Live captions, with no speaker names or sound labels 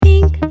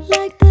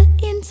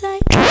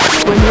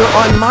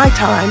on my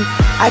time,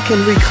 I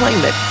can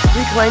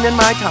reclaiming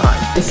my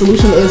time. The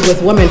solution is with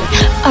women.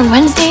 On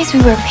Wednesdays, we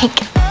wear pink.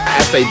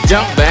 I say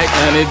jump back,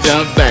 honey,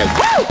 jump back.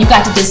 You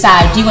got to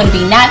decide, do you want to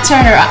be Nat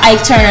Turner or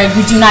Ike Turner?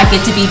 You do not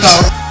get to be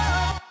both.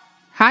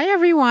 Hi,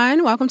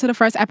 everyone. Welcome to the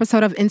first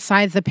episode of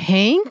Inside the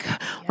Pink,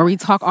 where we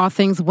talk all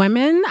things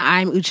women.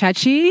 I'm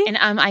Uchechi. And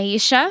I'm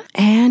Aisha.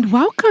 And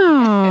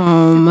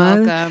welcome.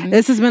 Welcome.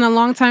 This has been a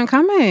long time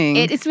coming.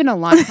 It's been a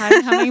long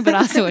time coming, but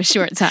also a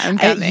short time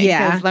coming.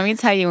 Yeah. 'Cause let me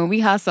tell you, when we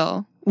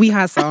hustle,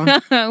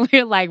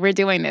 we're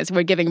doing this.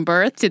 We're giving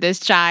birth to this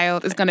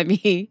child. It's going to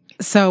be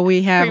so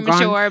we have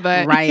premature,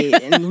 but right,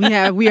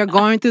 and we are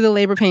going through the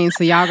labor pains.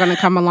 So y'all gonna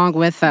come along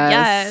with us.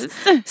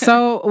 Yes.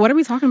 So what are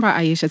we talking about,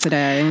 Aisha,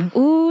 today?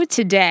 Ooh,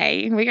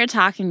 today we are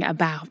talking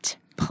about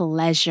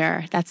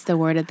pleasure. That's the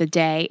word of the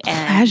day.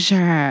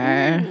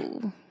 Pleasure.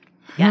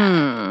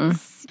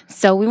 Yes.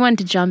 So we wanted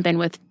to jump in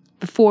with,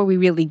 before we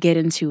really get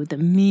into the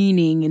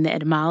meaning and the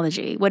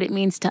etymology, what it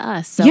means to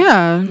us. So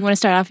Yeah. You want to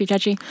start off,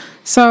 Uchechi?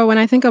 So when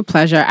I think of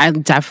pleasure, I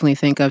definitely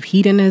think of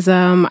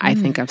hedonism. I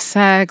think of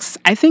sex.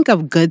 I think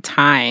of good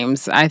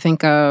times. I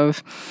think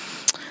of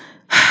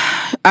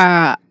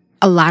a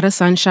lot of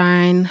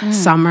sunshine,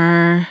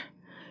 summer,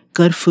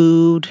 good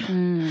food.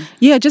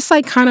 Yeah, just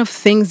like kind of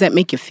things that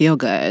make you feel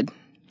good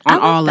on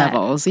all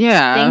levels.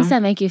 Yeah. Things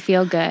that make you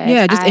feel good.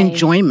 Yeah, just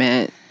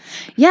enjoyment.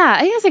 Yeah,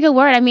 I think that's a good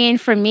word. I mean,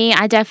 for me,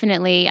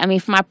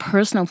 for my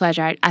personal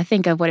pleasure, I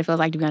think of what it feels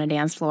like to be on a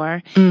dance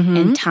floor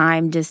and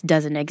time just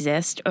doesn't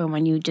exist, or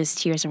when you just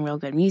hear some real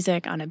good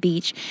music on a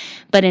beach.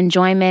 But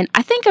enjoyment,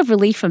 I think of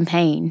relief from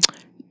pain.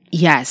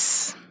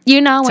 Yes.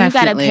 You know, when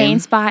Definitely. you got a pain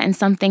spot and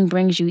something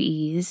brings you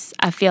ease,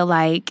 I feel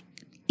like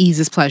Ease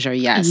is pleasure,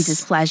 yes. ease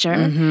is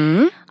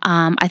pleasure.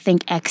 I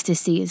think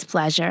ecstasy is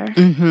pleasure.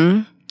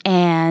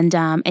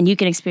 And you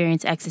can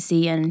experience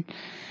ecstasy in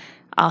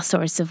all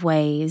sorts of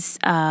ways.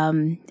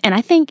 And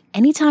I think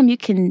anytime you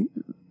can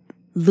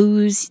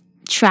lose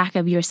track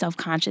of your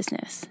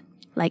self-consciousness,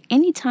 like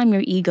anytime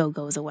your ego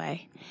goes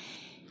away,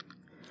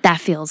 that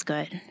feels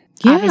good.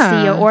 Yeah.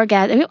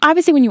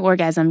 Obviously, when you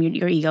orgasm,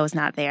 your ego is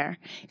not there.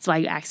 It's why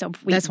you act so.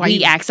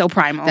 We act so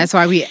primal. That's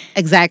why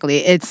exactly.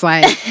 It's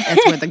like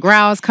that's where the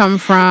growls come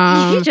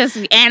from. You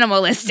just be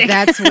animalistic.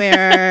 That's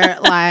where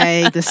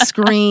like the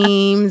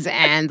screams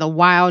and the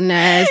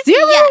wildness. Do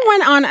you remember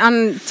when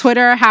on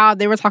Twitter how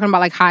they were talking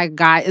about like how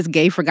it's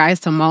gay for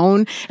guys to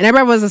moan, and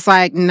everybody was just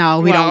like,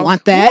 no, we don't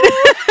want that.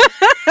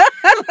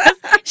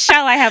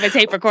 Shall I have a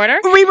tape recorder?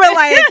 We were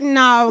like,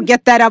 no,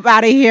 get that up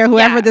out of here.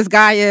 Whoever this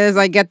guy is,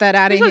 like, get that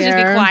out of here. Just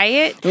be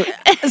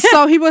quiet.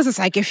 So he was just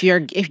like, if you're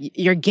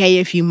gay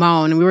if you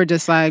moan, and we were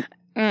just like,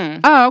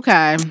 oh,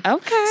 okay.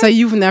 Okay. So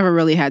you've never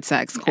really had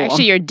sex. Cool.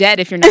 Actually, you're dead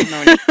if you're not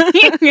moaning.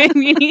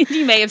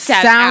 You may have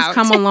tapped out.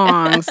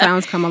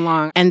 Sounds come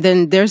along. And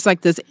then there's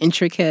like this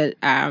intricate,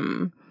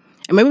 and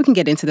maybe we can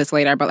get into this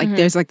later, but like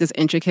there's like this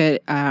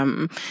intricate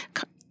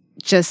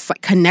just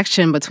like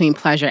connection between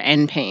pleasure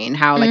and pain,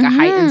 how like a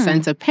heightened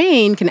sense of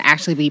pain can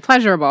actually be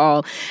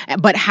pleasurable,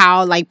 but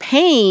how like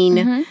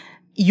pain,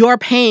 your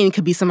pain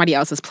could be somebody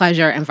else's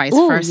pleasure and vice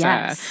versa.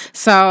 Yes.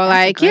 So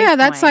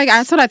that's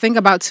what I think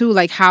about too,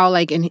 like how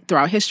like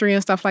throughout history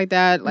and stuff like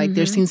that, like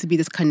there seems to be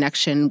this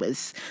connection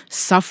with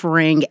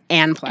suffering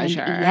and pleasure.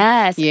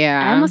 Yes.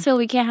 Yeah. I almost feel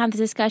we can't have this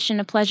discussion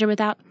of pleasure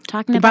without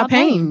talking about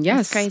pain. Yes.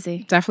 That's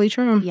crazy. Definitely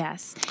true.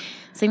 Yes.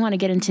 So you want to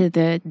get into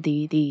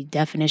the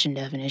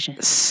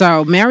definition.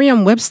 So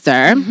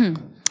Merriam-Webster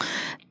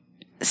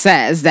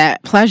says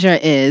that pleasure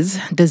is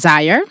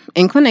desire,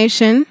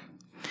 inclination,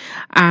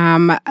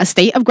 a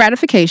state of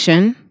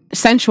gratification,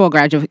 sensual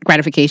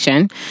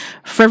gratification,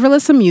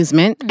 frivolous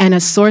amusement, and a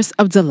source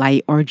of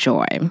delight or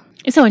joy.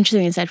 It's so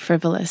interesting you said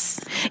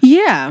frivolous.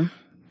 Yeah.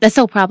 That's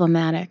so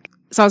problematic.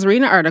 So I was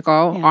reading an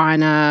article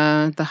on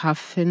the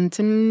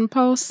Huffington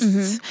Post,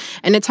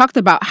 and it talked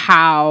about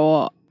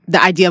how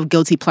the idea of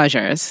guilty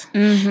pleasures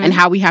and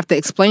how we have to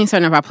explain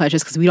certain of our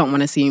pleasures because we don't want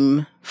to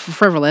seem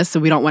frivolous, so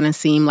we don't want to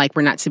seem like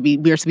we are to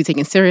be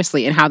taken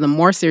seriously, and how the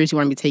more serious you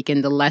want to be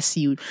taken, the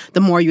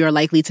more you are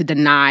likely to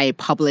deny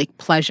public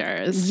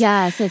pleasures.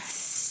 Yes,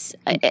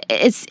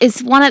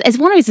 it's one of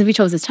the reasons we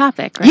chose this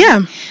topic, right? Yeah.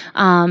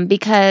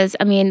 Because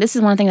I mean, this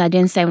is one thing I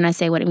didn't say when I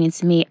say what it means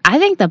to me. I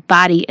think the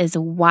body is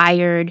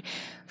wired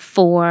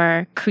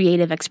for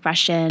creative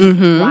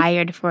expression,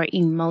 wired for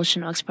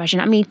emotional expression.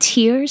 I mean,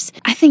 tears.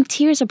 I think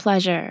tears are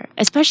pleasure,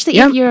 especially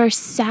if you're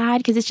sad,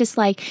 because it's just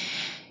like,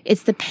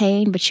 it's the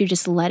pain, but you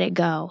just let it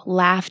go.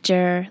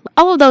 Laughter,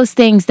 all of those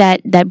things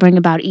that bring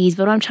about ease.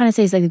 But what I'm trying to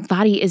say is like the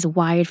body is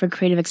wired for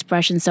creative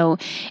expression,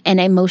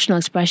 and emotional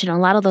expression. A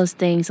lot of those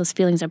things, those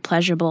feelings are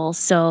pleasurable.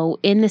 So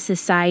in the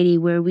society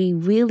where we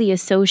really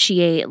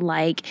associate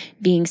like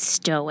being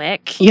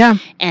stoic,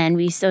 and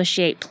we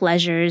associate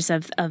pleasures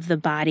of the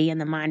body and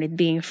the mind with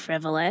being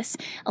frivolous,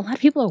 a lot of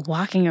people are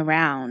walking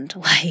around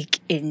like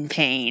in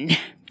pain.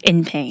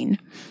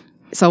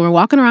 So we're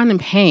walking around in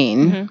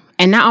pain.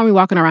 And not only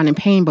walking around in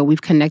pain, but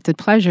we've connected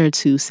pleasure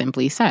to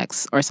simply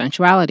sex or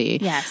sensuality.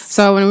 Yes.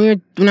 So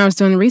when I was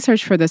doing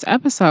research for this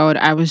episode,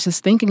 I was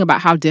just thinking about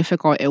how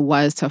difficult it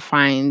was to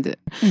find.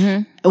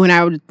 When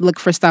I would look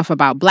for stuff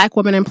about Black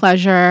women and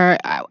pleasure,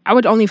 I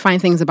would only find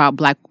things about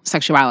Black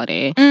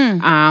sexuality,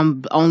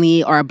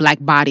 or Black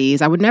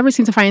bodies. I would never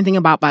seem to find anything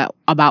about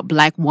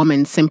Black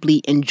women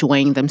simply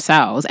enjoying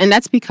themselves. And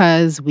that's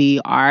because we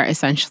are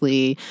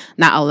essentially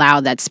not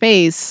allowed that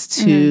space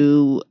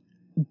to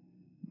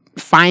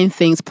find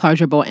things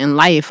pleasurable in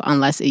life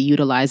unless it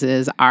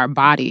utilizes our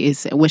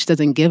bodies, which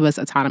doesn't give us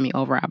autonomy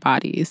over our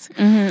bodies.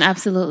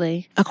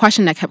 Absolutely. A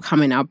question that kept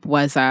coming up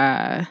was,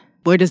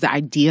 where does the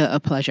idea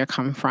of pleasure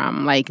come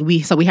from? Like we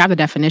have the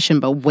definition,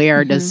 but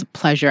where does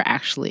pleasure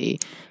actually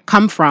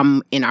come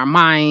from in our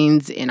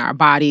minds, in our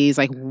bodies?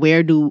 Like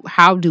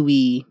how do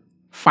we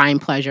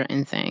find pleasure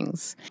in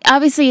things?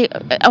 Obviously,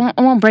 I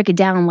won't break it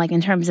down like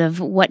in terms of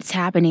what's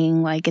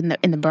happening like in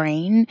the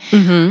brain.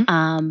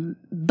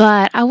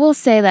 But I will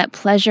say that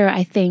pleasure,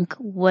 I think,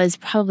 was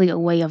probably a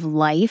way of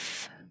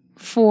life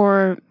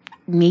for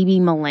maybe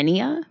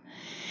millennia.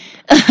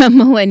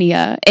 And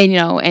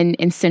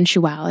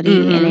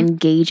sensuality and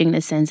engaging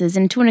the senses.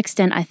 And to an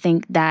extent, I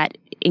think that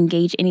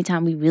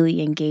anytime we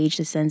really engage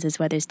the senses,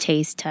 whether it's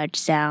taste, touch,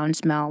 sound,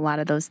 smell, a lot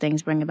of those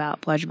things bring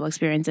about pleasurable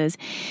experiences.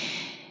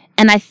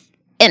 And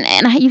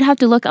you'd have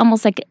to look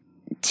almost like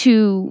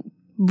to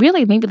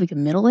really maybe like the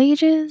Middle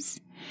Ages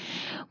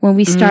when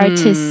we start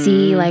to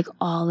see like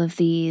all of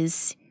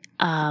these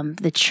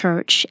the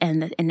church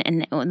and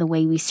the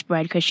way we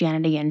spread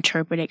Christianity,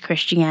 interpreted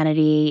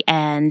Christianity,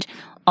 and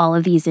all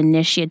of these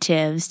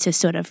initiatives to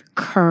sort of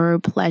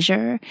curb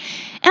pleasure.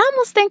 And I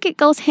almost think it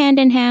goes hand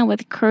in hand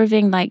with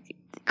curbing,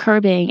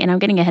 and I'm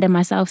getting ahead of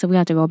myself, so we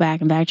have to go back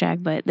and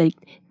backtrack, but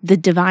the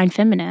divine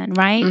feminine,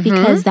 right?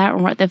 Because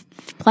the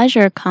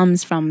pleasure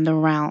comes from the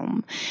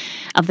realm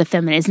of the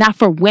feminine. It's not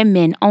for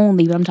women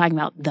only, but I'm talking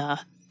about the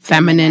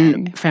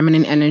feminine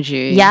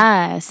energy.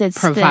 Yes, it's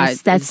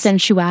that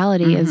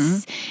sensuality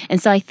is.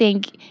 And so I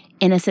think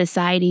in a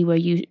society where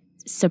you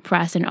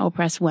suppress and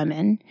oppress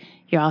women,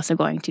 you're also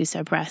going to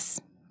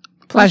suppress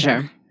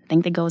pleasure. I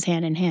think that goes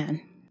hand in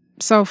hand.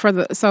 So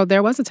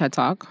there was a TED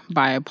Talk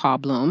by Paul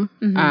Bloom.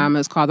 It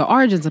was called The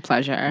Origins of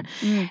Pleasure.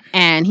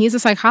 And he's a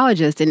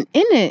psychologist. And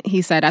in it,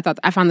 he said,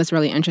 I found this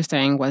really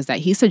interesting, was that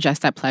he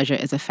suggests that pleasure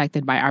is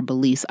affected by our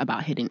beliefs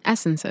about hidden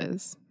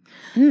essences.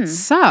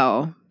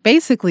 So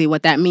basically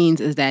what that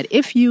means is that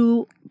if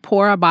you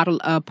pour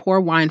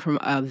wine from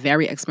a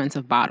very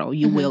expensive bottle,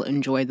 you will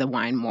enjoy the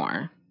wine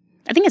more.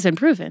 I think it's been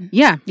proven.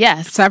 Yeah.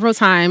 Yes. Several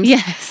times.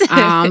 Yes.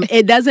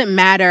 It doesn't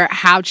matter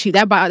how cheap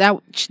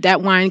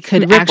that wine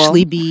could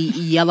actually be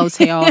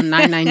Yellowtail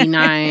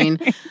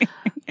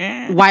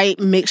 $9.99 white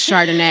mixed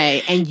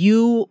Chardonnay,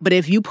 but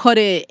if you put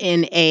it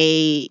in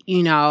a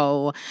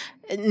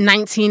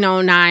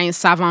 1909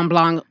 Sauvignon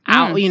Blanc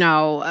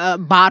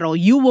bottle,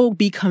 you will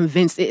be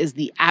convinced it is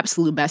the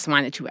absolute best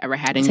wine that you've ever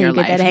had in your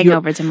life. Get that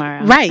hangover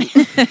tomorrow, right?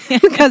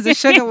 Because the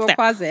sugar will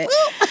cause it.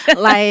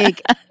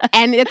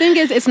 And the thing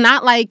is, it's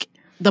not like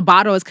the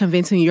bottle is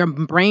convincing you. Your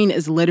brain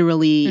is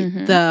literally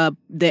the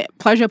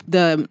pleasure.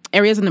 The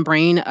areas in the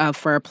brain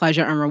for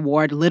pleasure and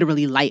reward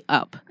literally light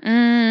up.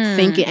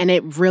 Thinking, and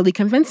it really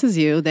convinces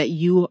you that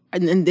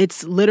and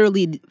it's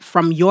literally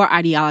from your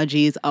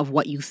ideologies of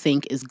what you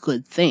think is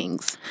good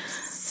things.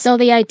 So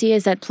the idea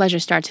is that pleasure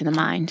starts in the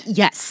mind.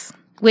 Yes.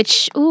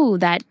 Which,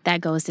 that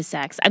goes to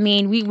sex. I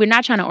mean, we're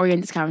not trying to orient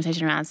this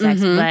conversation around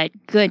sex, but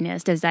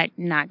goodness, does that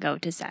not go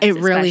to sex? It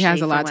really has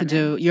a lot to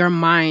do. Your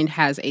mind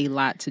has a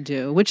lot to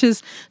do, which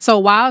is, so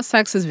while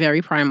sex is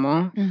very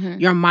primal,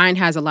 your mind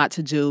has a lot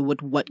to do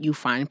with what you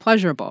find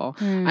pleasurable.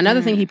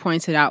 Another thing he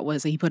pointed out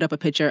was he put up a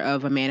picture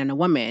of a man and a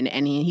woman,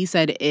 and he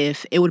said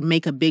if it would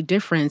make a big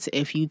difference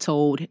if you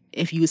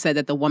said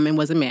that the woman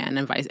was a man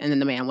and then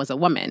the man was a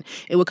woman,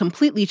 it would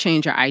completely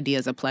change your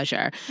ideas of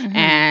pleasure.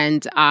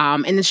 And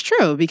it's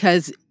true.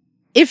 Because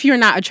if you are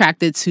not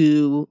attracted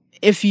to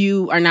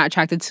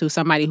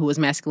somebody who is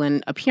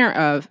masculine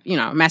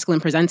masculine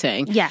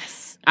presenting,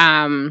 yes,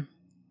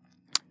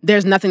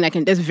 there's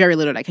very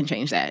little that can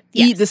change that.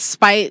 Yes.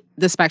 Despite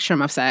the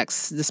spectrum of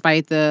sex,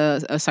 despite the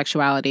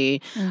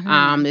sexuality,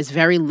 there's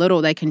very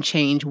little that can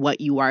change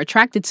what you are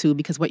attracted to,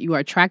 because what you are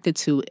attracted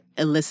to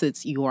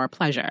elicits your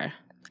pleasure.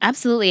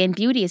 Absolutely, and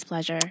beauty is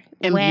pleasure.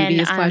 Beauty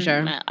is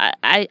pleasure.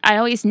 I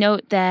always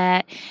note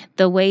that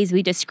the ways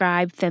we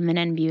describe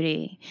feminine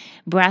beauty,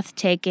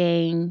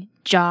 breathtaking,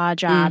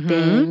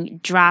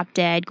 jaw-dropping,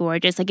 drop-dead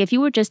gorgeous. Like if you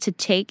were just to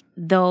take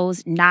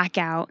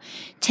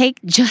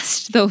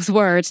just those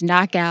words,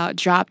 knockout,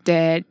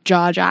 drop-dead,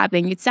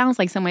 jaw-dropping, it sounds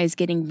like somebody's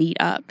getting beat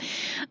up.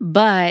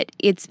 But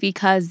it's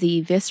because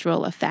the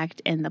visceral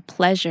effect and the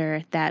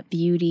pleasure that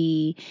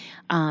beauty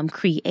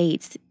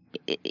creates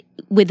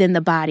within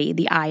the body,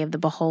 the eye of the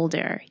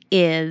beholder,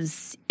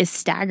 is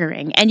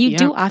staggering. And you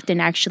do often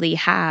actually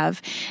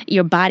have,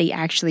 your body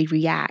actually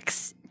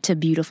reacts to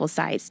beautiful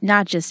sights,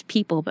 not just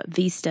people, but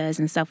vistas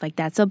and stuff like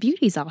that. So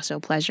beauty is also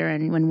pleasure.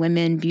 And when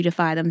women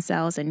beautify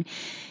themselves and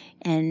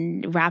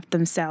wrap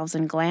themselves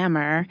in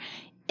glamour,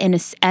 in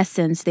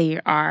essence, they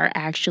are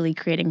actually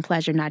creating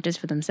pleasure not just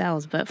for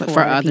themselves, but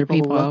for other people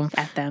who people. look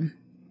at them.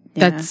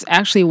 Yeah. That's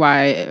actually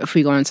why, if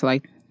we go into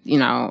like,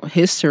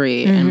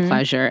 history and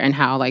pleasure and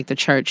how like the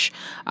church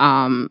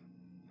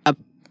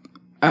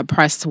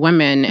oppressed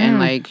women and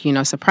like,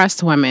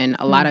 suppressed women,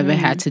 a lot of it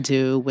had to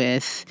do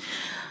with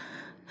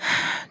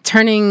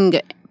turning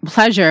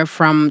pleasure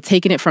from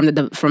taking it from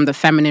the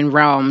feminine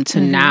realm to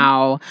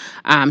now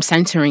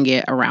centering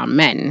it around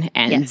men.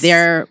 And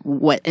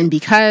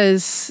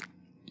because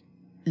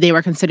they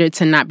were considered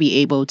to not be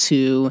able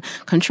to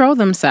control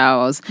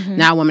themselves,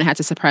 now women had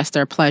to suppress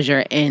their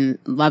pleasure in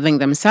loving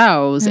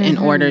themselves in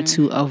order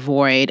to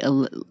avoid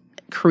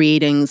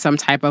creating some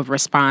type of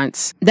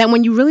response that,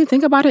 when you really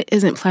think about it,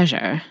 isn't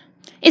pleasure.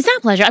 It's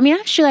not pleasure. I mean,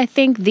 actually, I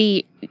think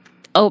the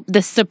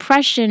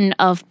suppression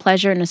of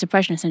pleasure and the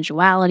suppression of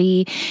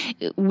sensuality,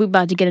 we're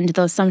about to get into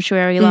those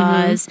sumptuary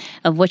laws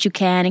of what you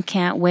can and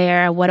can't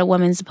wear, what a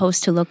woman's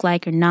supposed to look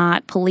like or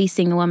not,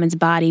 policing a woman's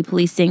body,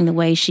 policing the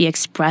way she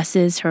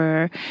expresses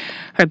her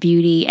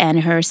beauty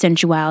and her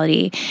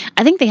sensuality.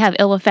 I think they have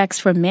ill effects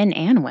for men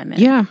and women.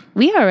 Yeah.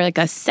 We are like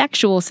a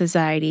sexual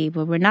society,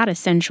 but we're not a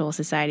sensual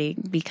society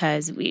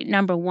because,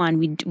 number one,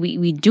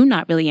 we do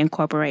not really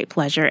incorporate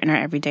pleasure in our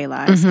everyday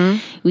lives.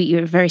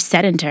 We're a very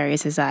sedentary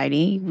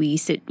society. We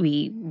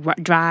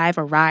drive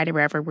or ride or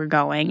wherever we're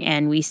going,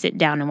 and we sit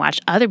down and watch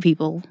other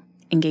people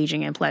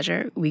engaging in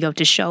pleasure. We go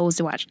to shows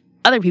to watch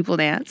other people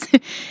dance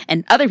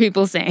and other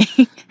people sing.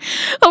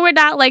 But we're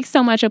not like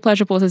so much a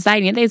pleasurable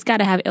society. And it's got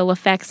to have ill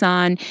effects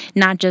on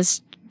not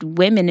just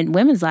women and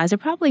women's lives, but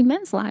probably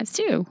men's lives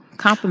too.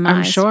 Compromise.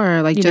 I'm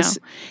sure. Like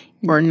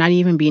or not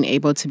even being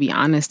able to be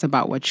honest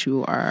about what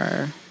you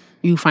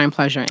find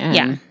pleasure in.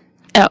 Yeah.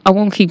 I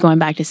won't keep going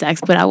back to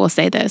sex, but I will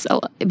say this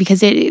because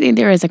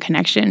there is a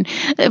connection.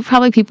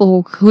 Probably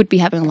people who would be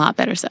having a lot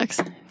better sex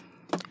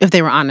if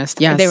they were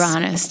honest. Yes, if they were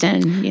honest,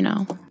 and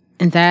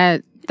and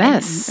that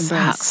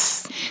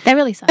sucks. That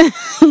really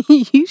sucks.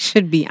 You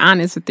should be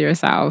honest with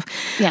yourself.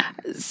 Yeah.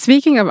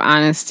 Speaking of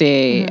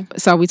honesty,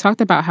 so we talked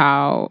about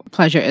how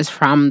pleasure is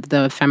from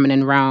the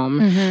feminine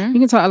realm. You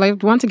can talk.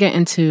 Like, want to get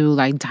into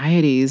like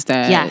deities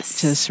that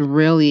just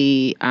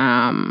really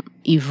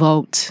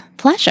evoked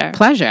pleasure,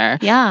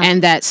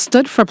 and that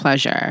stood for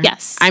pleasure.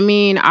 Yes. I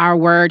mean, our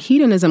word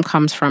hedonism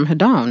comes from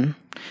Hedon,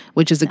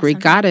 which is the Greek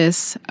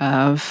goddess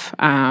of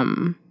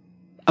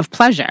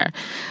pleasure.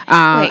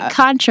 Wait,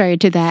 contrary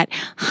to that,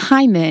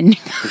 Hymen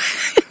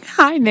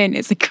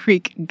is a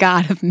Greek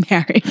god of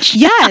marriage.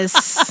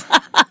 Yes.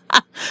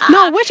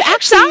 No, which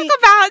actually talk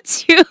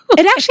about you.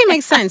 It actually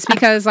makes sense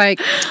because, like,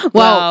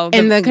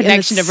 in the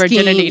connection of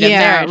virginity to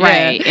marriage,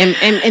 right?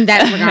 In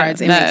that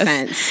regards, it makes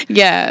sense.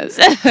 Yes,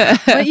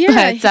 but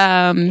yeah,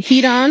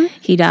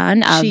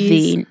 Hedon of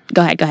the.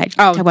 Go ahead.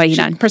 Oh, talk about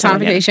Hedon.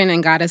 Personification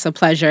and goddess of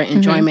pleasure,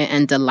 enjoyment,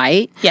 and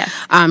delight. Yes.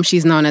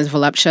 She's known as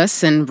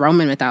Voluptuous in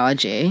Roman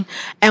mythology,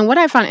 and what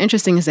I found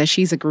interesting is that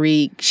she's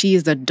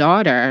the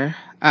daughter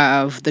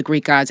of the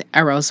Greek gods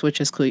Eros, which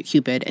is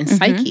Cupid, and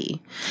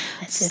Psyche.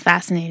 That's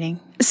fascinating.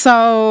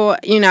 So,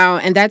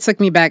 and that took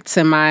me back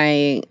to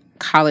my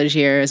college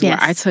years where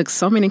I took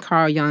so many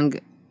Carl Jung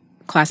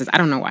classes. I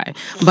don't know why,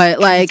 but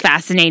like it's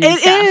fascinating.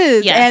 It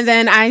is. Yes. And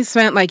then I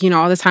spent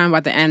all this time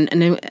about the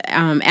animus,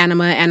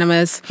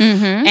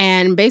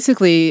 and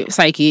basically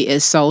Psyche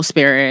is soul,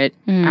 spirit,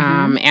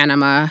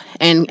 anima,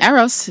 and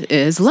Eros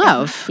is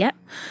love. Yep.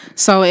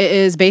 So it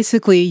is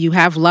basically you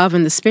have love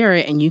in the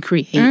spirit and you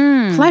create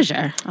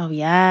pleasure. Oh,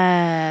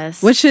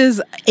 yes. Which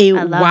is a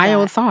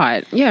wild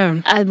thought.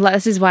 Yeah.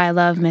 This is why I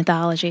love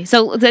mythology.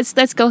 So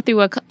let's go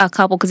through a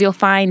couple, because you'll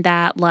find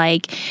that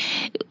like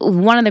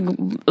one of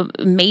the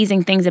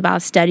amazing things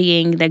about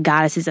studying the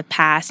goddesses of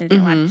past, and a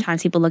lot of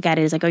times people look at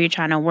it as like, oh, you're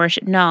trying to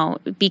worship. No,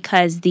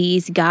 because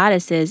these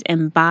goddesses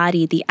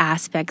embody the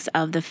aspects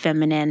of the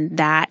feminine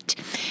that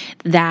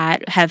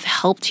have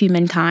helped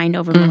humankind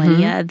over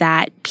millennia,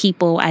 that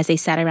people, as they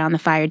sat around the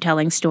fire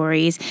telling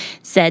stories,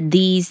 said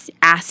these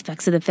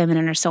aspects of the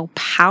feminine are so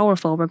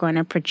powerful, we're going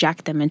to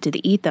project them into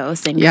the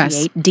ethos and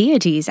create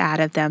deities out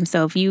of them.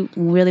 So if you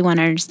really want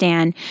to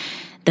understand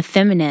the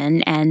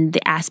feminine and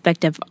the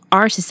aspect of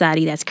our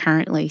society that's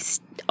currently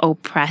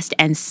oppressed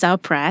and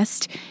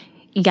suppressed,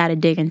 you got to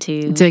dig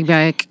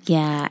back.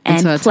 Yeah,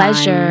 and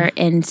pleasure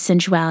and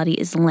sensuality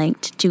is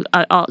linked to.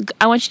 I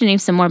want you to name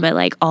some more, but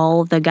like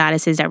all the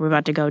goddesses that we're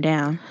about to go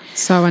down.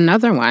 So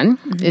another one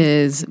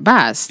is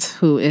Bast,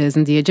 who is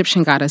the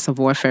Egyptian goddess of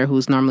warfare,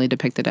 who's normally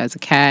depicted as a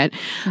cat.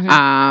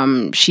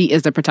 She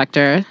is the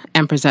protector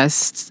and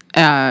possessed,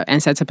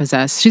 and said to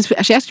possess. She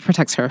actually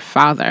protects her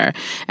father,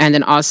 and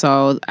then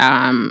also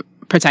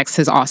protects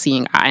his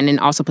all-seeing eye, and then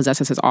also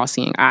possesses his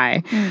all-seeing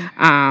eye.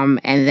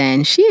 And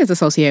then she is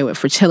associated with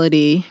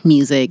fertility,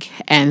 music,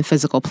 and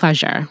physical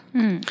pleasure.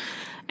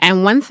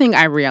 And one thing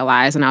I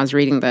realized when I was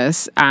reading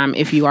this,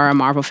 if you are a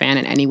Marvel fan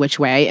in any which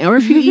way, or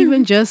if you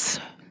even just,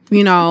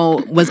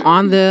 was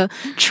on the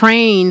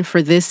train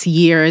for this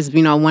year's,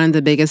 one of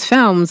the biggest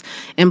films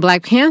in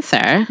Black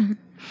Panther,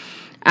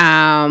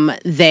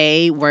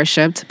 they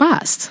worshipped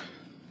Bast.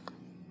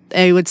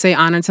 they would say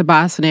honor to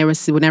Bas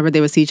whenever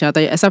they would see each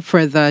other, except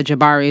for the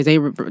Jabaris.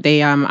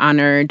 They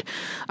honored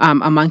a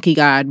monkey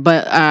god,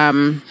 but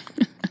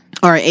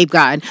or ape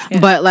god. Yeah.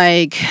 But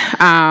like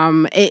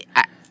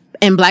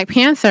in Black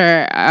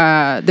Panther,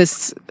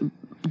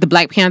 the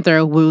Black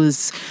Panther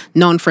was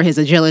known for his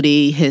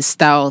agility, his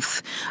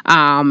stealth,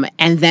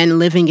 and then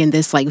living in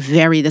this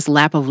this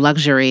lap of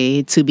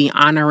luxury to be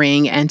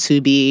honoring and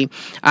to be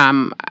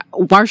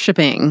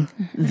worshiping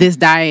this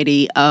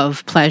deity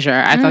of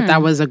pleasure. I thought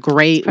that was a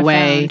great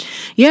way.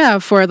 Yeah,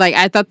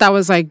 I thought that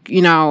was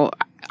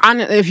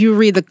if you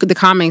read the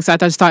comics, I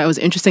just thought it was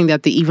interesting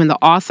that even the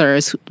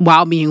authors,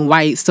 while being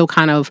white, still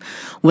kind of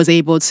was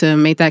able to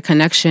make that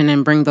connection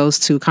and bring those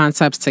two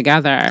concepts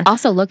together.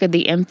 Also, look at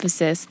the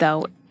emphasis,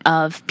 though,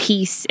 of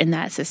peace in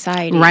that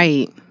society.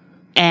 Right.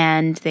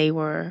 And they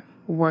were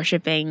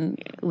worshiping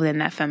within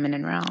that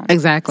feminine realm.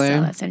 Exactly.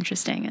 So that's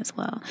interesting as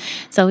well.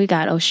 So we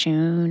got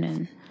Oshun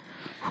and...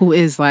 who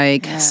is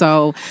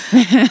so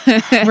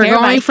we're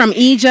going from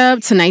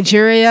Egypt to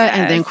Nigeria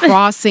and then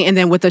crossing, and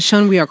then with the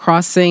Oshun we are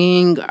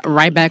crossing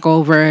right back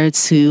over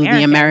to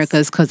the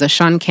Americas because the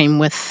Oshun came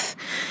with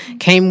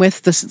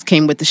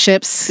the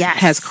ships,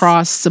 has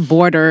crossed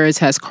borders,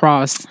 has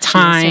crossed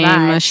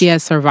time. She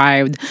has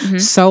survived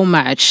so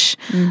much.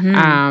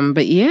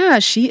 But yeah,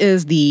 she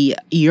is the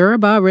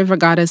Yoruba river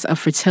goddess of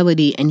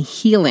fertility and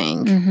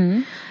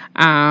healing.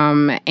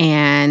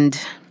 And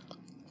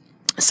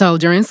so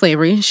during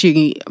slavery,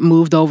 she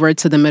moved over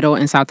to the Middle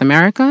and South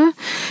America.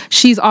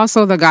 She's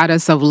also the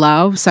goddess of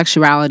love,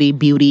 sexuality,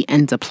 beauty,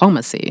 and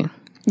diplomacy.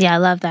 Yeah, I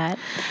love that.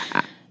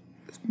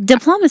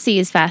 Diplomacy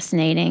is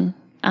fascinating.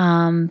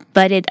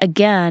 But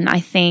I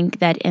think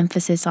that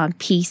emphasis on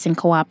peace and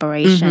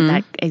cooperation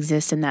that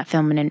exists in that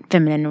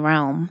feminine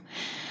realm.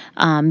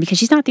 Because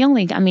she's not the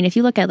only. I mean, if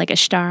you look at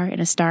Ishtar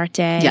and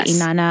Astarte,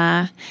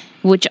 Inanna,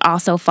 which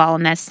also fall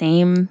in that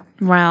same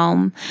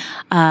realm,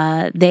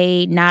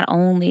 they not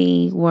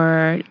only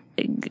were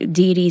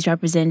deities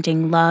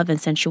representing love and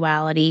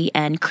sensuality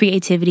and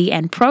creativity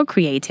and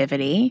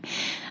procreativity,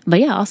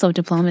 but also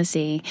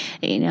diplomacy.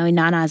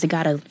 Inanna is a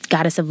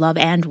goddess of love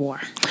and war.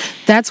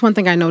 That's one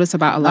thing I noticed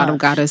about a lot of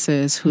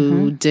goddesses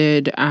who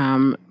did.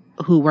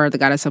 Who were the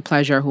goddess of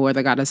pleasure, who were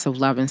the goddess of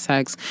love and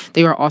sex,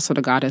 they were also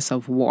the goddess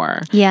of war.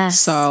 Yes.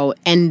 So,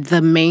 and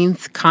the main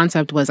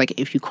concept was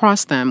if you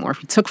crossed them or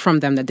if you took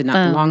from them that did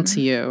not belong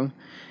to you,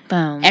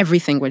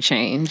 everything would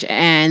change.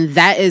 And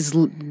that is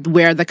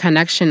where the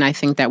connection, I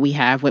think, that we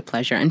have with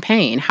pleasure and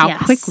pain, how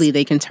quickly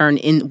they can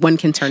one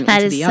can turn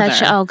into the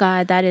other. Oh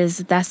God,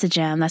 that's a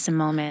gem. That's a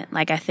moment.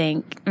 I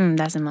think,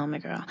 that's a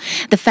moment, girl.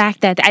 The fact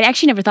that I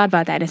actually never thought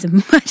about that as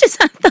much as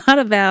I thought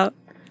about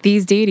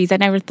these deities. I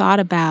never thought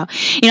about,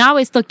 I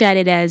always looked at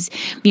it as,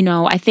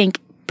 I think,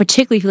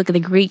 particularly if you look at the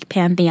Greek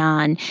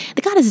pantheon,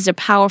 the goddesses are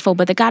powerful,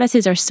 but the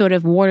goddesses are sort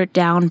of watered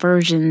down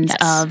versions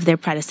of their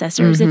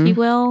predecessors, if you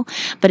will.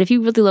 But if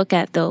you really look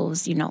at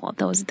those,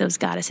 those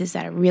goddesses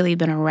that have really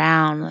been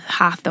around,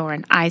 Hathor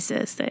and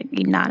Isis,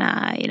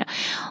 Inanna,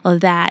 all of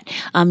that,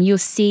 you'll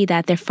see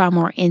that they're far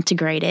more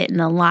integrated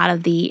in a lot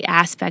of the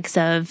aspects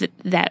of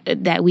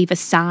that we've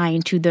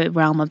assigned to the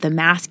realm of the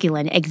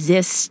masculine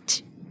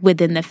exist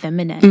within the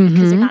feminine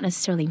because they're not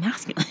necessarily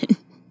masculine.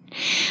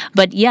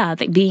 But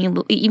being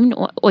even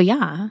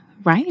Oya,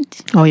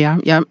 right? Oh yeah,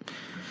 yep.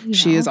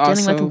 She is dealing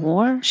also with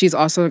war. She's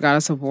also a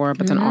goddess of war,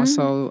 but then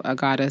also a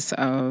goddess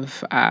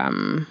of.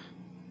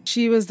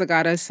 She was the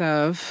goddess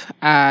of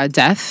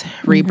death,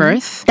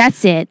 rebirth.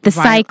 That's it. The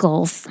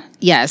cycles.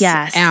 Yes.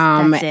 Yes.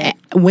 That's it.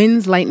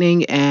 Winds,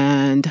 lightning,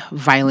 and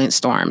violent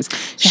storms.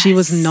 Yes. She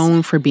was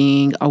known for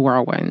being a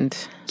whirlwind.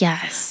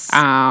 Yes.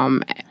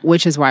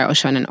 Which is why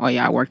Oshun and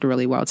Oya worked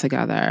really well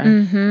together.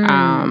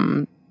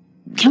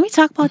 Can we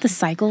talk about the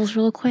cycles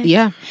real quick?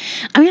 Yeah.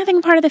 I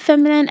think part of the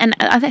feminine, and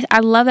I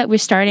love that we're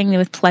starting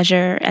with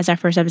pleasure as our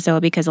first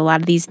episode because a lot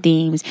of these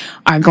themes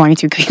are going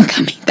to keep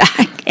coming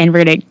back, and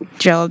we're going to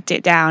drill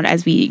it down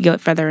as we go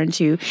further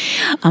into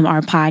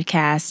our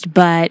podcast.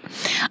 But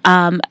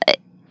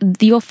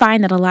you'll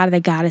find that a lot of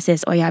the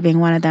goddesses, Oya being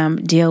one of them,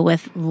 deal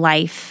with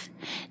life,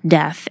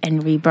 death,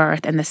 and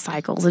rebirth and the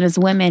cycles. And as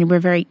women, we're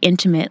very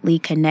intimately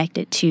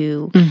connected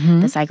to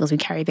the cycles. We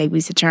carry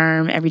babies to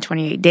term every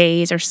 28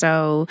 days or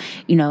so.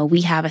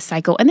 We have a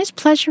cycle, and there's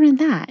pleasure in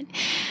that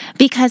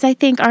because I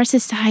think our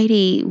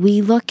society,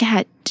 we look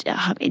at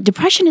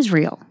depression is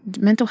real.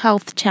 Mental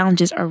health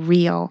challenges are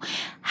real.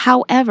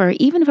 However,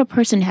 even if a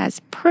person has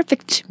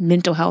perfect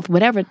mental health,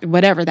 whatever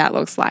that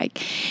looks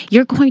like,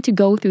 you're going to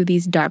go through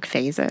these dark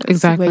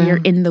phases where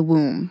you're in the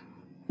womb.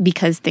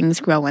 Because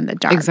things grow in the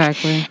dark.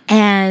 Exactly.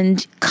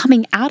 And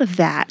coming out of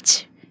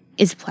that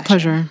is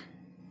pleasure.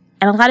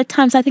 And a lot of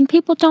times I think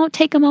people don't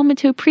take a moment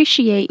to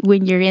appreciate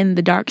when you're in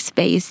the dark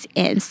space,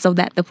 and so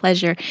that the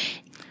pleasure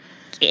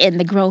and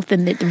the growth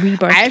and the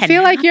rebirth I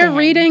feel like you're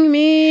reading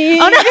me.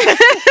 Oh,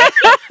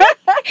 no.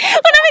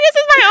 this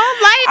is my own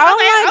life. Oh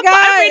my God.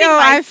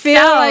 I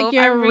feel like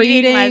you're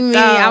reading me.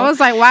 I was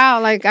like, wow,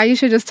 like I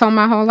should just tell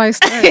my whole life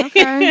story.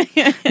 Okay.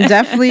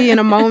 Definitely in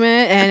a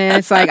moment. And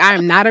it's like,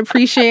 I'm not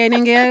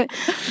appreciating it.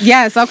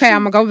 Yes. Okay.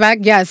 I'm going to go back.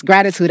 Yes.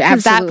 Gratitude.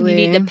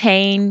 Absolutely. The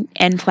pain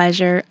and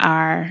pleasure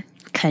are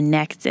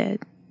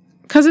connected.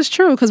 Because it's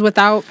true. Because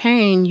without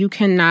pain,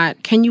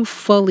 can you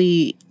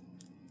fully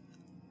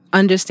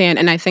understand?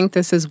 And I think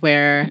this is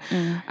where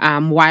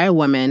why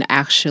women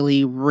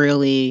actually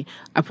really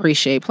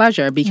appreciate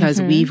pleasure, because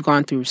we've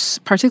gone through,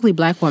 particularly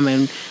Black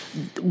women,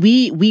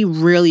 we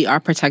really are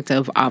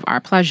protective of our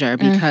pleasure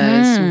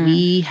because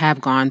we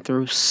have gone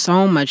through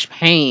so much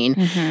pain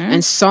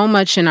and so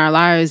much in our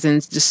lives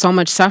and just so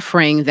much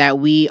suffering that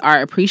we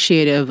are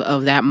appreciative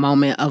of that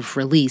moment of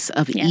release,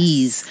 of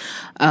ease,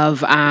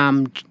 of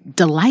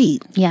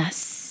delight.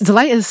 Yes.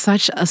 Delight is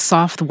such a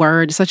soft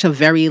word, such a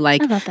very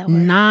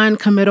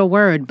non-committal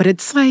word, but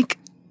it's like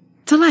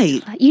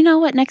delight. You know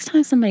what? Next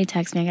time somebody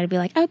texts me, I gotta be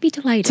like, I would be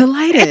delighted.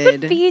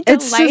 Delighted. Be delighted.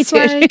 It's just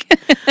like,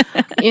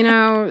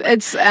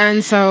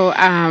 and so.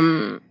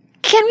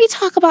 Can we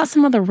talk about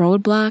some of the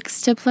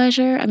roadblocks to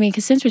pleasure? I mean,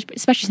 because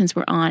especially since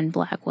we're on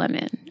Black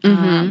women,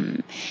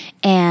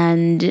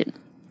 and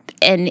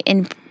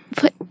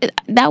put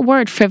that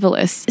word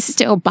frivolous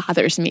still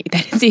bothers me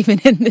that it's even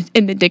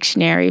in the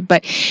dictionary.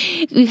 But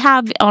we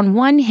have on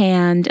one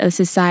hand a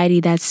society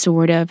that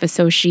sort of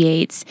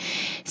associates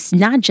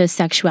not just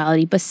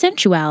sexuality but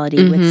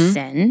sensuality with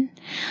sin.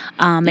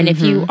 And if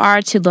you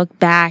are to look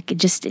back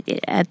just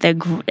at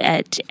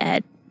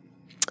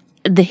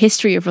the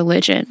history of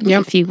religion,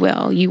 if you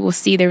will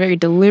see their very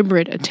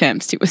deliberate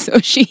attempts to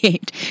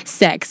associate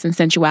sex and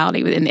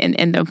sensuality with,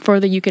 and the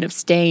further you can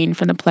abstain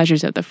from the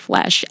pleasures of the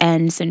flesh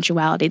and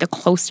sensuality, the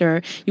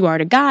closer you are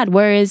to God.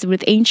 Whereas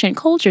with ancient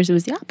cultures, it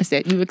was the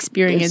opposite. You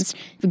experienced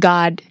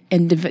God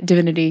and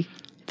divinity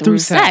through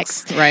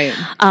sex. Right.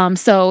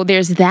 So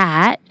there's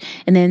that.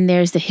 And then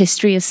there's the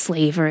history of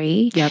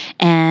slavery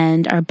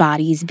and our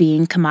bodies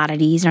being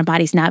commodities and our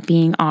bodies not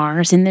being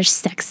ours. And there's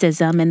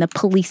sexism and the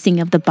policing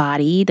of the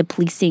body, the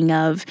policing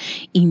of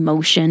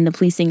emotion, the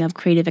policing of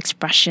creative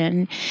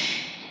expression.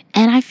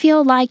 And I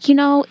feel like,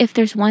 if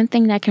there's one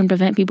thing that can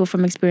prevent people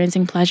from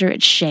experiencing pleasure,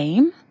 it's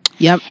shame.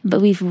 Yep.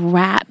 But we've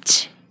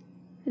wrapped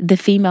the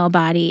female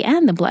body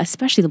and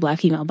especially the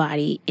Black female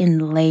body in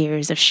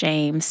layers of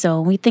shame. So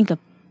when we think of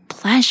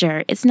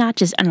pleasure, it's not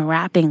just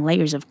unwrapping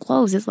layers of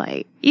clothes. It's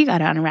like you got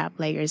to unwrap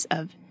layers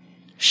of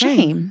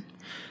shame.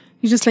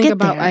 You just think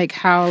about like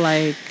how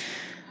I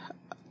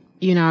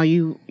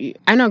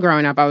know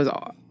growing up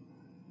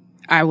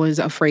I was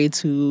afraid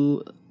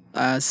to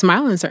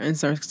smile in certain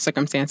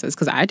circumstances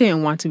because I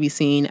didn't want to be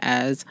seen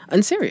as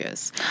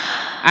unserious.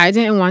 I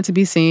didn't want to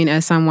be seen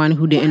as someone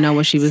who didn't know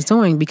what she was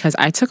doing because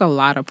I took a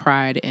lot of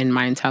pride in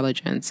my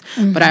intelligence.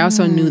 But I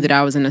also knew that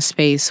I was in a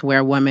space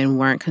where women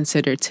weren't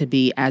considered to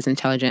be as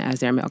intelligent as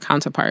their male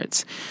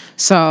counterparts.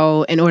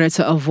 So in order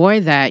to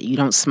avoid that, you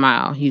don't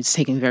smile. You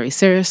take it very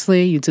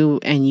seriously. You do,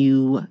 and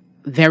you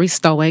very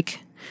stoic.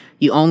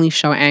 You only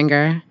show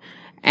anger,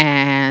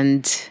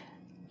 and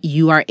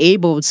you are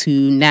able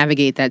to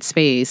navigate that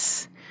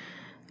space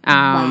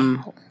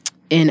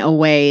in a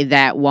way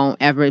that won't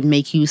ever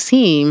make you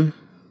seem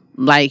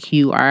like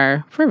you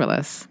are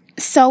frivolous.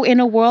 So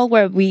in a world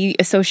where we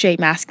associate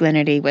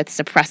masculinity with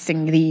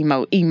suppressing the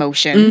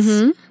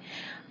emotions,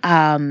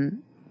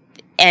 and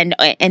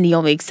the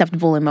only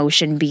acceptable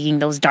emotion being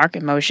those dark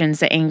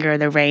emotions, the anger,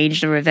 the rage,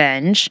 the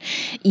revenge,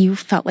 you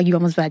felt like you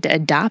almost had to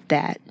adopt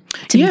that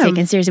to be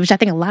taken seriously, which I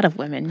think a lot of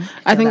women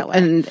feel that way.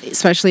 And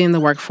especially in the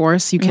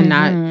workforce, you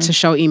cannot to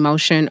show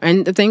emotion.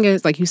 And the thing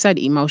is, like you said,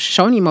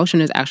 showing emotion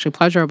is actually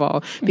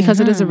pleasurable because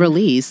it is a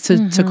release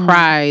to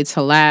cry,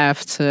 to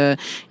laugh, to,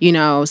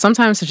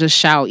 sometimes to just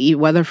shout,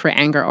 whether for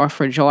anger or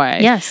for joy.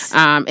 Yes.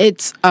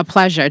 It's a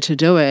pleasure to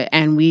do it.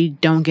 And we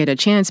don't get a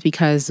chance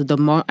because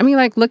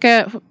look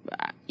at,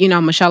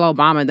 Michelle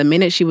Obama, the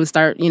minute she would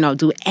start,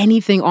 do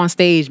anything on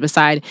stage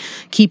beside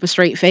keep a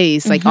straight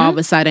face, like all of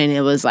a sudden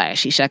it was like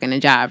she's shucking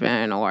and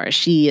jiving, or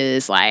she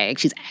is like,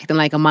 she's acting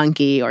like a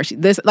monkey, or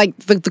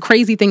the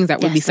crazy things that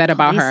would be said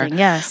about her.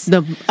 Yes.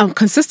 The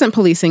consistent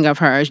policing of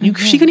her. She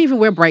couldn't even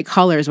wear bright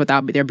colors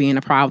without there being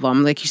a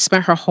problem. Like, she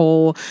spent her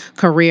whole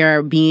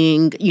career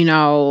being,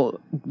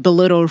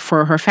 belittled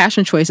for her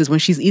fashion choices when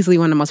she's easily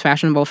one of the most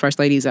fashionable first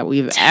ladies that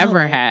we've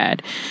ever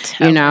had.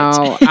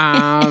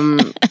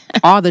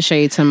 All the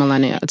shade to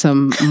Melania.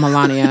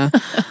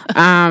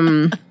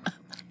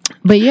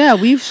 But yeah,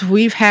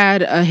 we've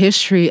had a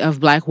history of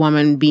Black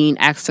women being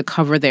asked to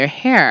cover their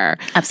hair.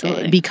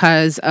 Absolutely.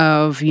 Because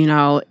of,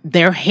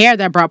 their hair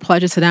that brought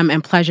pleasure to them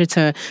and pleasure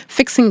to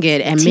fixing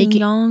it and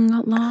making... Young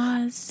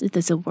laws?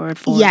 There's a word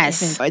for it.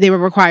 Yes. They were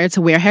required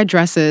to wear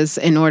headdresses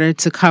in order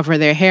to cover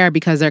their hair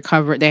because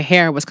their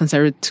hair was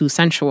considered too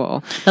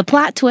sensual. The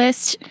plot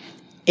twist...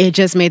 It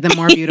just made them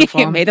more beautiful.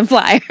 It made them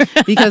fly.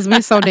 Because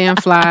we're so damn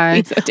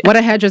fly. What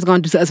a headdress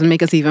going to do to us and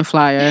make us even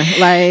flyer.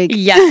 Like,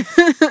 yes.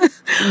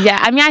 Yeah,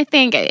 I mean, I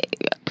think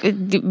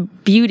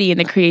beauty in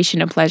the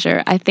creation of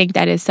pleasure, I think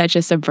that is such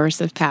a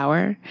subversive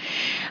power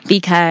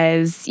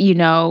because,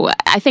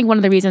 I think one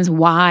of the reasons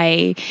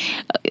why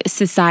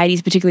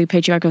societies, particularly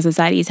patriarchal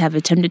societies, have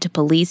attempted to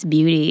police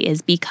beauty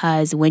is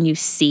because when you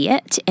see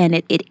it and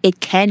it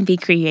can be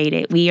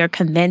created, we are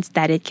convinced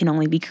that it can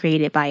only be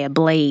created by a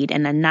blade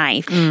and a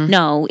knife.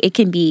 No, it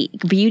can be,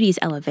 beauty is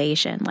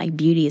elevation. Like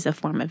beauty is a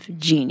form of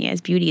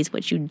genius. Beauty is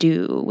what you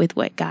do with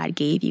what God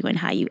gave you and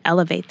how you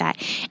elevate that.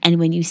 And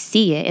when you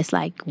see it, it's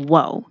like,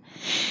 whoa.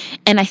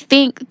 And I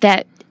think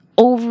that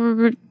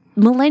over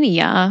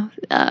millennia,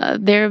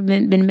 there have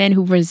been men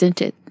who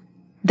resented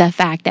the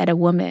fact that a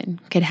woman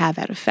could have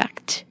that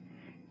effect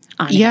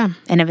on him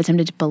and have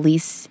attempted to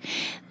police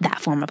that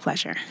form of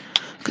pleasure.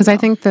 Because I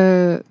think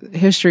the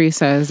history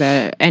says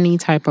that any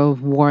type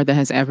of war that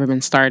has ever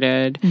been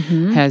started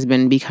has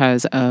been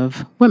because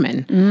of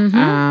women.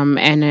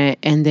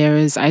 And there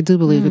is, I do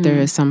believe that there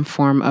is some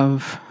form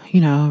of,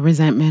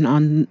 resentment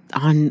on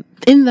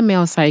in the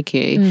male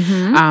psyche,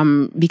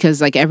 because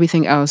like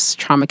everything else,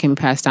 trauma can be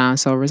passed down,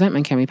 so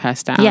resentment can be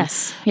passed down.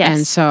 Yes.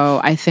 And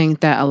so I think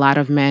that a lot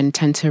of men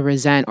tend to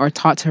resent or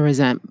taught to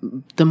resent.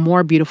 The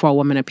more beautiful a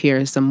woman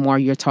appears, the more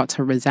you're taught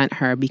to resent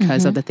her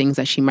because of the things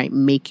that she might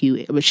make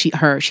you, she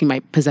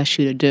might possess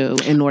you to do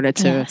in order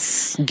to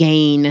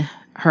gain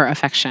her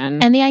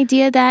affection. And the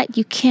idea that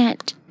you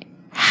can't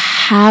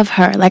have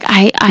her. Like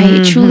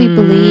I truly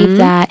believe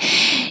that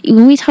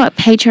when we talk about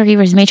patriarchy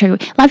versus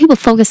matriarchy, a lot of people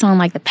focus on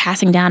like the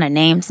passing down of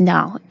names.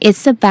 No,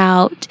 it's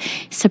about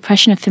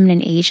suppression of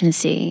feminine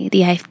agency.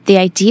 The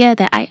idea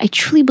that I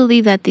truly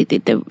believe that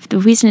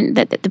the reason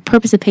that the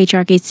purpose of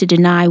patriarchy is to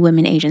deny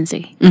women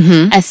agency,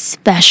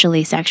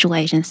 especially sexual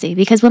agency,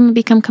 because women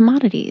become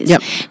commodities.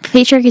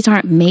 Patriarchies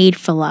aren't made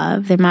for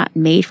love. They're not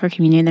made for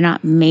communion. They're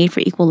not made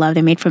for equal love.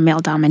 They're made for male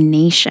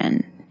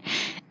domination.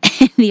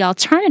 And the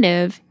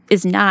alternative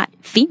is not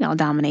female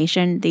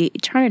domination. The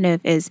alternative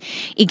is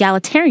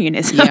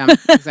egalitarianism. Yeah,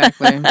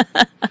 exactly.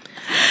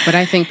 But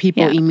I think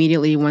people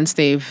immediately, once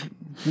they've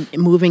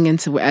moving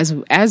into,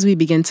 as we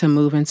begin to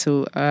move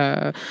into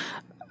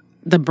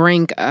the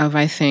brink of,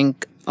 I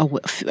think,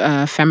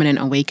 a feminine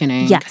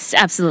awakening. Yes,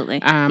 absolutely.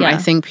 I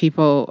think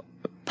people,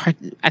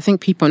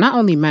 not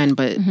only men,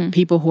 but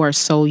people who are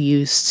so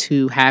used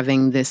to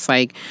having this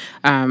like,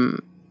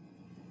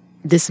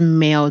 this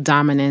male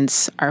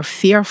dominance are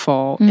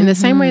fearful in the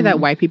same way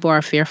that white people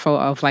are fearful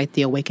of like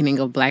the awakening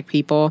of black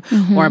people,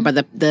 or by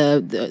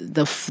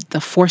the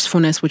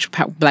forcefulness which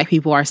black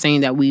people are saying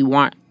that we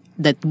want,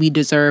 that we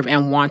deserve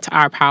and want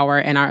our power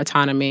and our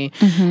autonomy.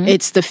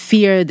 It's the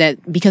fear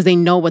that because they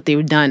know what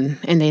they've done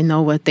and they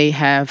know what they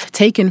have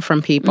taken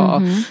from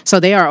people, so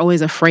they are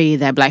always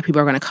afraid that black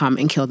people are going to come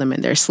and kill them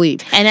in their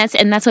sleep. And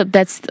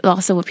that's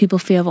also what people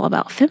feel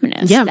about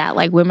feminists. Yeah, that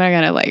like women are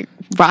going to like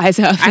rise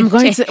up. You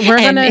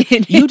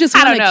just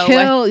want to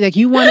kill, like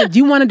you want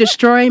to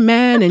destroy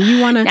men, and you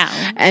want to.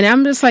 And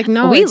I'm just like,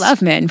 no, we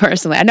love men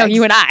personally. I know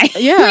you and I.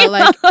 Yeah,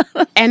 like,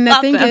 and the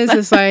thing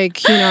is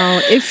like,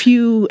 if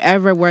you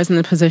ever was in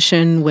a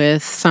position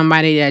with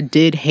somebody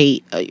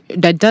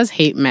that does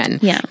hate men,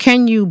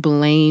 can you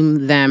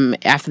blame them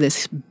after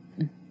this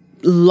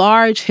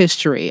large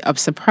history of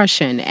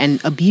suppression and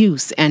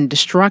abuse and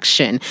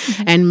destruction,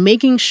 and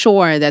making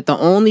sure that the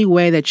only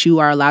way that you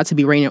are allowed to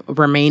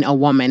remain a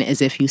woman is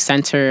if you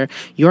center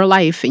your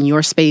life and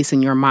your space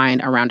and your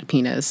mind around a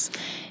penis?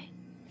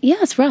 Yeah,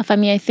 it's rough. I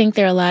mean, I think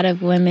there are a lot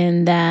of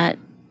women that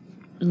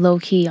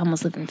low-key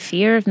almost live in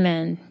fear of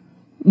men.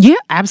 Yeah,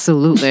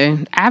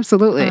 absolutely.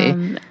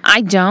 Absolutely.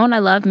 I don't. I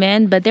love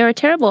men, but they're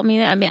terrible. I mean,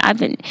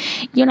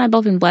 you and I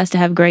both been blessed to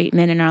have great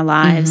men in our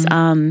lives.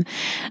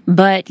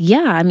 But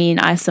yeah, I mean,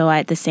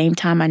 at the same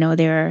time, I know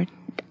there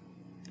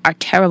are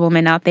terrible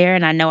men out there,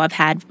 and I know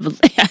I've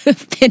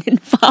been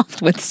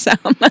involved with some.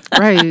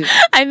 Right.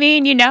 I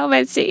mean,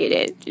 but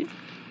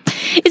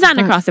it's not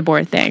an across the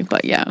board thing,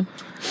 but yeah.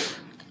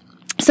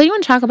 So you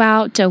want to talk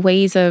about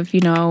ways of,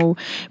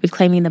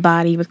 reclaiming the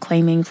body,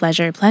 reclaiming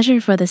pleasure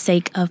for the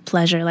sake of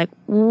pleasure. Like,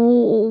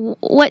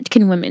 what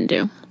can women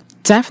do?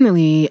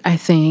 Definitely, I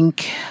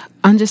think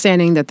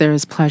understanding that there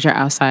is pleasure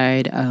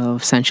outside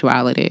of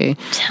sensuality,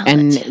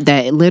 and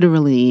that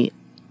literally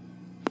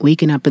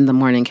waking up in the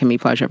morning can be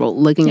pleasurable.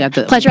 Looking at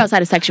the pleasure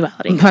outside of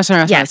sexuality. Pleasure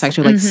outside of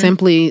sexuality, like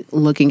simply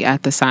looking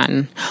at the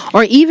sun,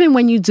 or even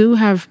when you do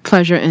have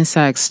pleasure in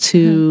sex,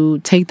 to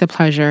take the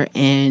pleasure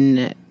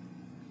in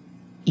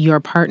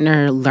your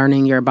partner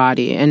learning your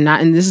body, and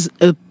this is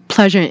a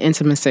pleasure and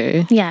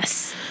intimacy.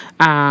 Yes.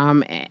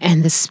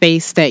 And the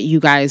space that you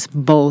guys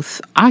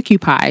both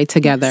occupy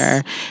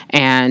together,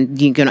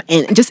 and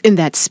and just in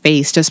that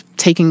space, just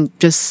taking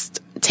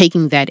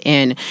that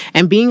in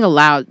and being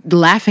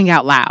laughing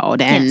out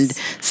loud and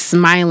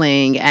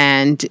smiling,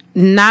 and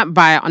not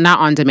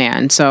on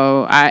demand.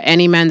 So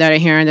any men that are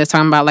hearing this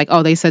talking about like,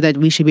 oh, they said that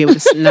we should be able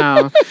to,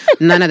 no,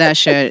 none of that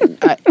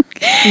shit.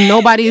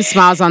 nobody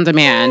smiles on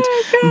demand.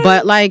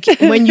 But like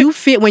when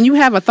you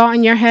have a thought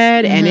in your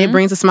head and it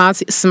brings a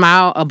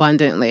smile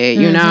abundantly,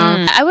 you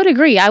know? I would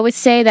agree. I would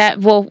say that,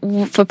 well,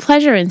 for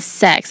pleasure and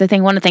sex, I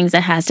think one of the things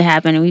that has to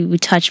happen, and we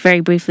touched very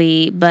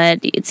briefly, but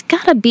it's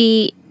got to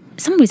be,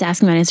 somebody was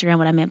asking me on Instagram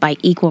what I meant by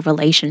equal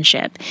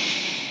relationship.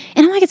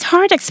 And I'm like, it's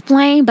hard to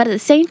explain, but at the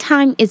same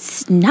time,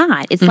 it's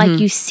not. It's like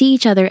you see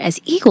each other as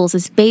equals.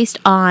 It's based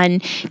on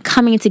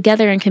coming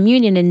together in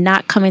communion and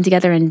not coming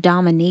together in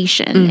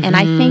domination. And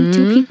I think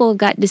two people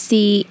got to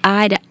see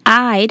eye to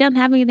eye. It doesn't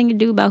have anything to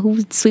do about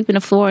who's sweeping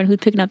the floor and who's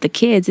picking up the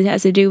kids. It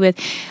has to do with,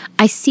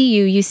 I see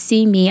you, you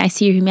see me, I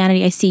see your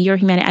humanity, I see your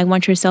humanity. I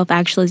want your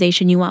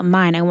self-actualization, you want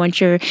mine. I want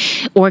your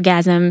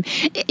orgasm,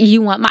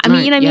 you want mine. I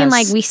mean, you know what I mean?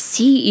 Like, we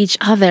see each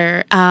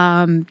other.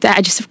 I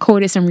just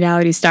quoted some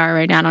reality star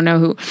right now. I don't know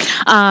who.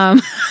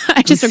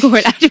 I just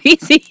recorded after we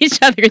see each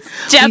other.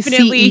 It's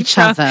definitely we see each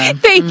other.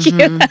 Thank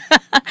you.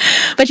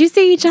 But you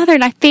see each other,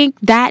 and I think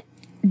that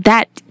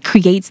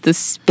creates the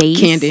space.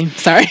 Candy.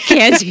 Sorry.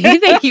 Candy.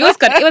 Thank you. It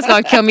was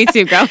going to kill me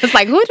too, girl. It's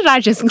like, who did I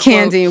just quote?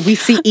 Candy. We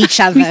see each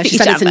other. She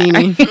said it to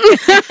Nene.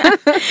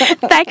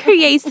 That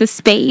creates the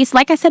space.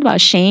 Like I said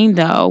about shame,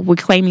 though,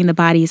 reclaiming the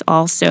body is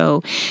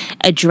also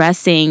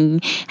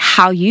addressing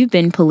how you've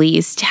been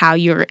policed, how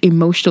your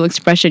emotional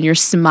expression, your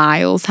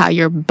smiles, how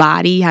your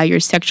body, how your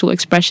sexual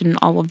expression, and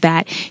all of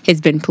that has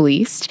been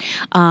policed.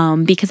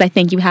 Because I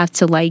think you have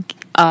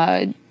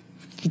to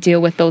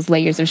deal with those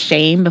layers of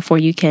shame before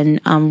you can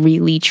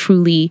really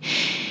truly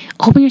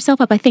open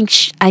yourself up. I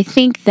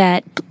think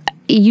that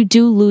you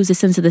do lose a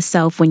sense of the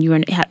self when you're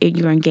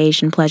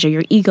engaged in pleasure.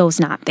 Your ego's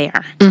not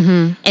there,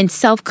 and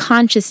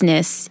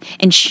self-consciousness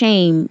and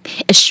shame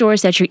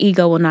assures that your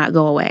ego will not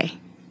go away.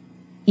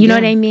 You know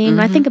what I mean?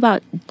 When I think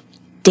about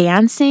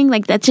dancing,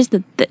 like that's just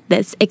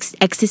that's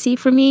ecstasy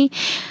for me.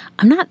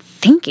 I'm not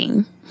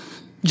thinking,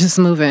 just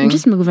moving. I'm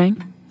just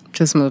moving.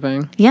 Just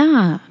moving.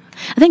 Yeah.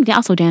 I think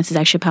also dance is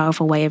actually a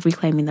powerful way of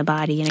reclaiming the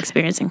body and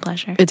experiencing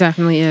pleasure. It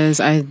definitely is.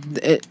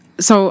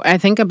 So I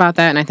think about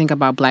that, and I think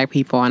about Black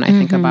people, and I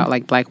think about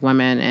like Black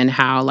women, and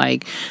how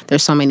like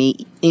there's so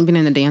many, even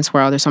in the dance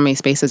world, there's so many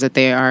spaces that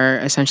they are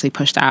essentially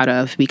pushed out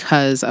of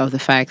because of the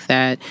fact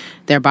that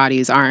their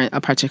bodies aren't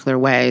a particular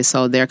way,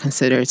 so they're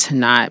considered to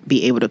not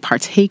be able to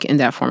partake in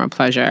that form of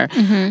pleasure,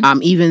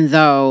 even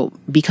though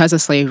because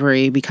of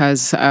slavery,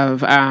 because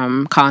of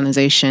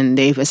colonization,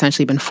 they've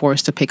essentially been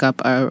forced to pick up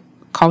a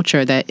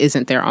culture that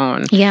isn't their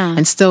own,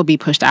 and still be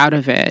pushed out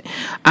of it.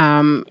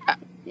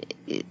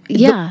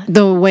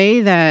 The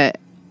way that,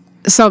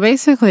 so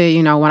basically,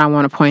 you know, what I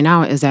want to point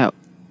out is that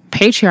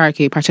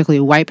patriarchy, particularly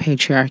white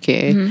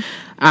patriarchy,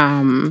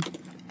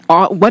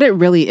 what it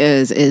really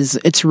is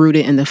it's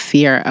rooted in the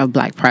fear of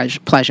Black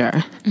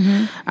pleasure,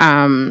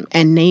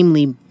 and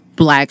namely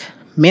Black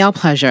male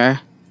pleasure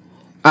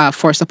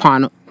forced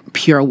upon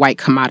pure white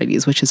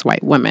commodities, which is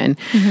white women.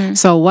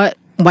 So what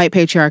white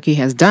patriarchy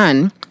has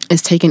done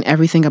is taken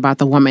everything about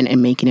the woman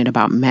and making it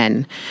about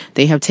men.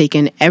 They have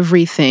taken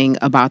everything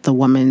about the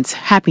woman's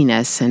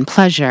happiness and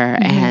pleasure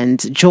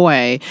and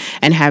joy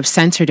and have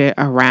centered it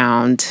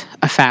around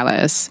a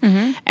phallus.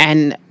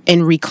 And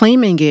in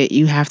reclaiming it,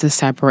 you have to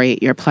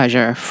separate your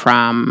pleasure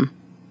from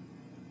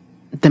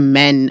the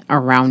men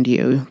around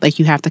you. Like,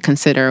 you have to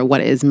consider what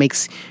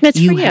makes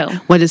you,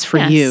 what is for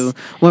you,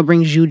 what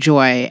brings you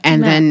joy,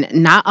 and then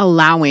not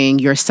allowing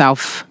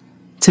yourself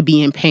to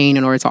be in pain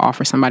in order to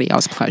offer somebody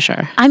else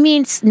pleasure. I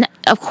mean,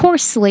 of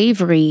course,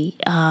 slavery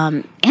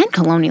and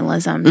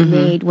colonialism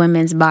made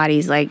women's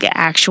bodies like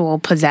actual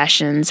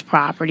possessions,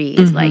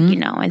 properties, like, you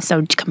know, and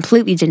so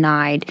completely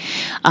denied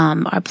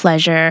our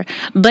pleasure.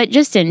 But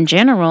just in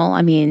general,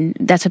 I mean,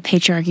 that's what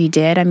patriarchy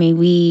did. I mean,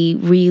 we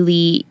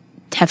really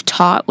have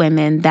taught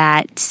women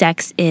that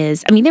sex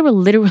is, I mean, there were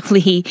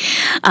literally,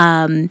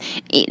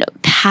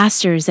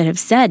 pastors that have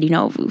said,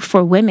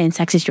 for women,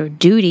 sex is your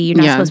duty. You're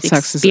not supposed to be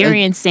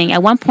experiencing.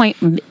 At one point,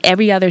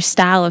 every other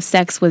style of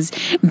sex was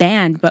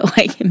banned, but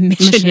like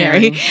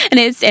missionary.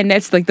 And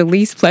that's like the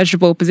least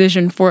pleasurable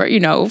position for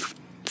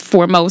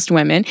most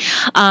women.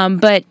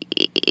 But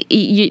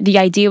the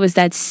idea was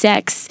that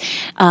sex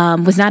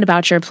was not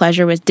about your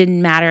pleasure,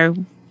 didn't matter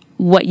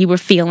what you were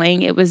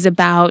feeling. It was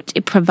about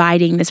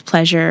providing this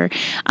pleasure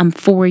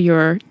for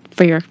your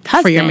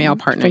husband, for your male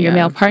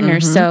partner,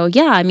 So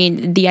I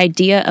mean, the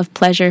idea of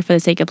pleasure for the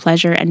sake of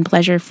pleasure and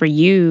pleasure for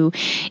you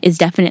is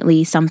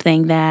definitely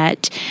something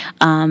that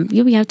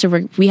we have to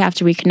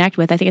reconnect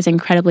with. I think it's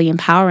incredibly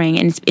empowering.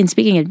 And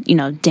speaking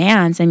of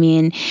dance, I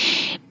mean,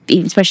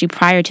 especially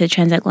prior to the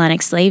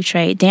transatlantic slave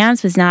trade,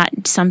 dance was not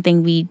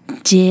something we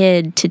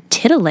did to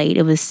titillate.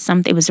 It was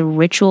a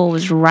ritual, it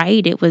was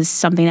right. It was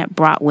something that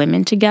brought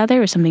women together. It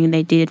was something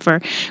they did for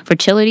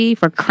fertility,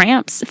 for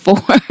cramps, for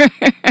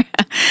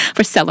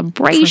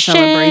celebration.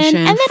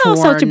 And then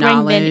also to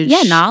bring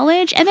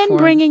knowledge, and then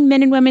bringing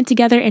men and women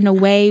together in a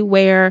way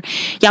where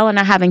y'all are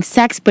not having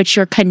sex, but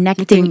you're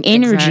connecting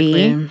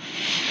energy in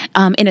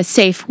a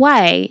safe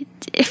way,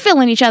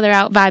 filling each other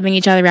out, vibing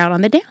each other out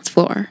on the dance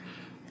floor.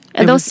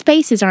 Those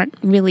spaces aren't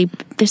really,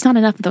 there's not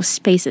enough of those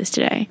spaces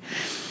today.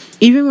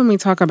 Even when we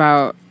talk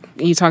about,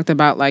 you talked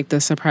about like the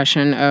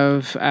suppression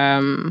of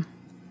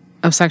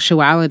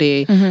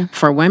sexuality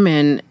for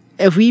women.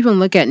 If we even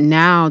look at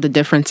now the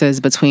differences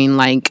between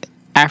like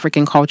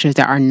African cultures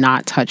that are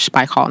not touched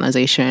by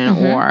colonization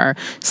or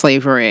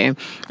slavery or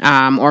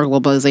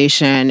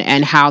globalization,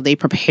 and how they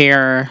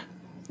prepare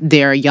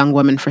their young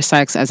women for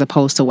sex as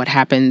opposed to what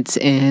happens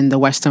in the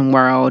Western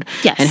world.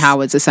 Yes. And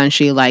how it's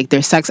essentially like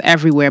there's sex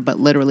everywhere, but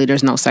literally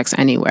there's no sex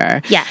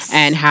anywhere. Yes.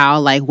 And how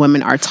like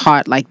women are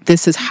taught like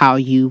this is how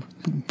you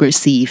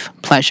receive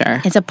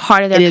pleasure. It's a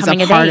part of their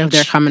coming of age. It is a part of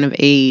their coming of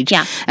age.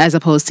 Yeah. As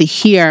opposed to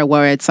here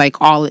where it's like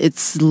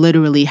it's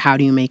literally how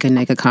do you make a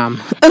nigga come?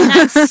 And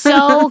I'm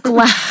so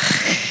glad.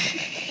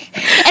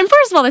 And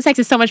first of all, the sex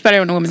is so much better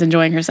when a woman's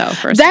enjoying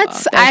herself.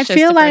 I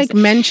feel like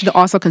men should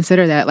also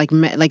consider that.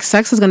 Like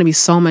sex is going to be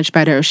so much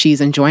better if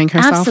she's enjoying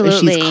herself,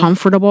 Absolutely. if she's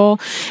comfortable,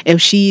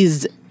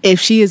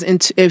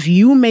 if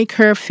you make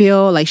her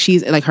feel like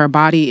she's like her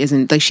body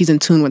isn't like she's in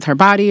tune with her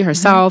body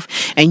herself,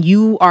 and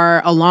you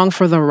are along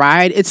for the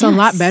ride, it's a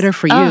lot better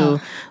for you.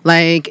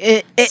 Like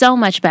it so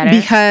much better,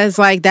 because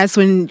like that's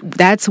when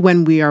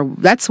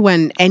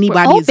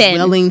anybody is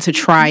willing to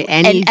try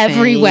anything in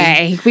every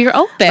way. We're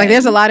open. Like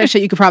there's a lot of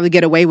shit you could probably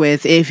get away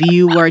with if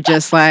you were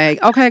just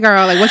like, okay,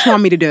 girl, like what you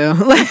want me to do?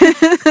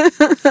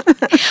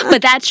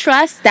 But that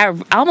trust,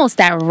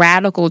 that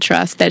radical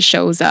trust that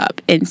shows up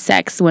in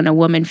sex when a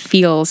woman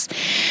feels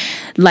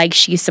like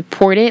she's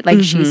supported,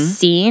 like she's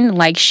seen,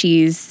 like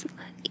she's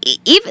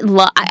even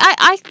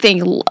I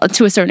think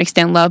to a certain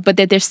extent love, but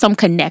that there's some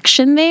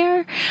connection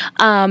there.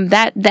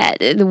 That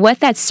what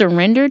that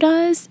surrender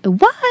does,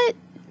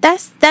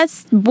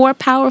 that's more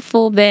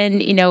powerful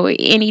than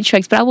any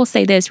tricks. But I will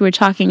say this: we were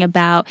talking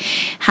about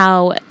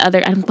how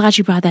I'm glad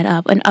you brought that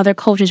up. In other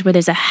cultures where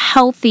there's a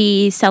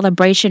healthy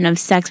celebration of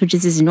sex, which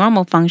is this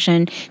normal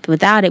function,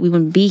 without it we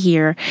wouldn't be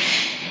here.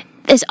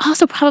 There's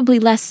also probably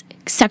less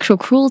sexual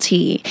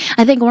cruelty.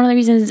 I think one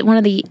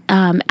of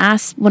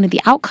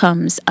the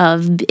outcomes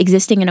of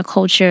existing in a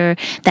culture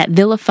that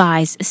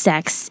vilifies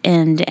sex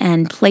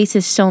and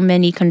places so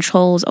many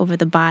controls over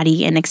the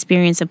body and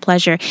experience of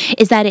pleasure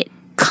is that it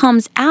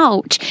comes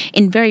out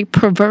in very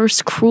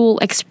perverse, cruel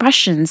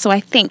expressions. So I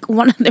think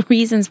one of the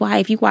reasons why,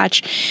 if you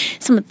watch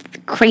some of the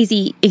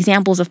crazy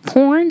examples of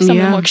porn, some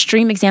of the more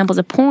extreme examples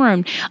of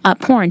porn,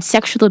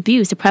 sexual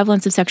abuse, the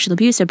prevalence of sexual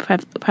abuse, the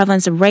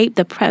prevalence of rape,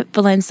 the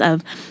prevalence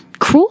of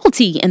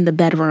cruelty in the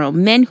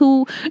bedroom, men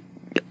who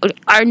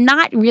are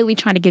not really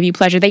trying to give you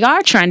pleasure. They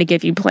are trying to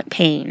give you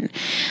pain.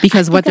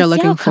 Because what they're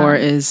looking for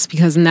is,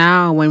 because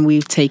now when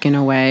we've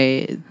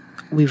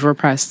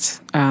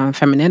repressed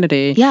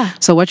femininity. Yeah.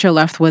 So what you're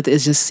left with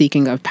is just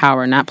seeking of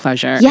power, not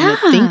pleasure. Yeah.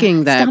 And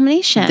thinking that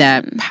domination.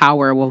 That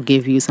power will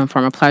give you some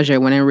form of pleasure,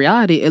 when in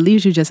reality it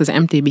leaves you just as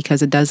empty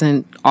because it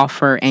doesn't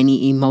offer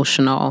any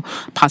emotional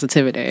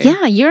positivity.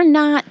 Yeah, you're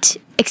not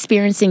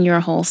experiencing your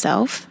whole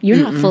self. You're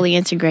not fully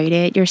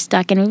integrated. You're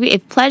stuck. And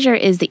if pleasure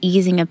is the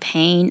easing of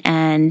pain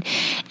and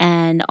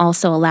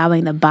also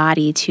allowing the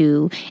body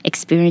to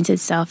experience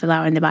itself,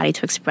 allowing the body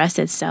to express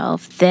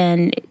itself,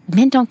 then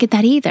men don't get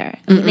that either.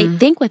 I mean, they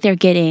think what they're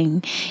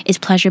getting is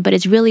pleasure, but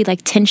it's really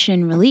like tension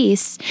and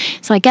release.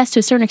 So I guess to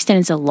a certain extent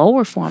it's a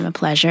lower form of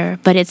pleasure,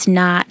 but it's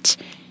not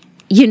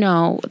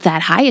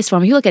that highest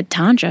form. You look at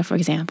Tantra, for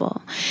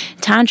example.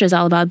 Tantra is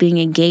all about being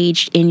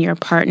engaged in your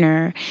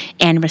partner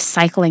and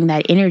recycling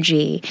that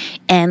energy.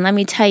 And let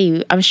me tell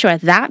you, I'm sure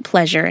that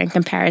pleasure in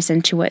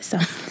comparison to what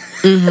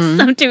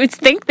some dudes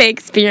think they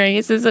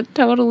experience is a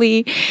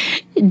totally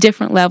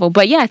different level.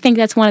 But yeah, I think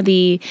that's one of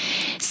the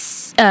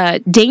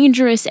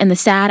dangerous and the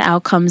sad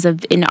outcomes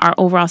of in our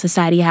overall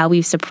society, how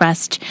we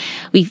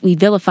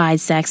vilified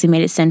sex, we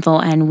made it sinful,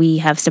 and we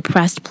have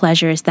suppressed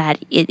pleasures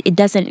that it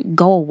doesn't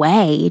go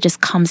away. It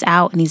just comes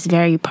out in these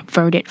very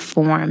perverted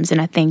forms. And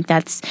I think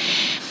that's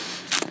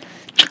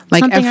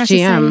like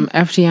FGM.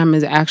 FGM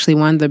is actually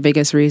one of the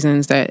biggest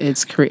reasons that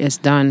it's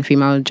done,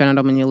 female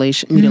genital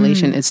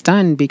mutilation. It's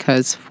done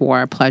because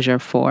for pleasure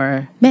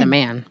for the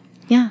man.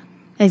 Yeah.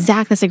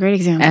 Exactly, that's a great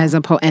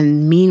example.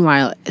 And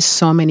meanwhile,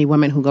 so many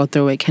women who go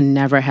through it can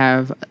never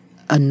have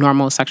a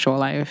normal sexual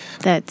life.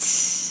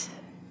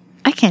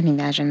 I can't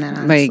imagine that,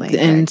 honestly.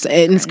 And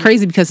it's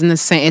crazy because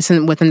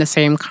within the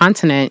same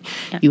continent,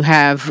 you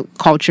have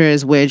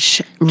cultures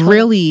which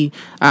really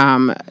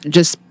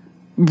just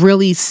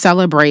really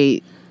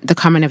celebrate the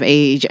coming of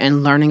age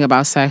and learning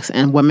about sex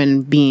and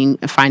women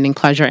finding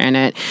pleasure in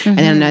it. And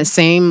then that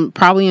same,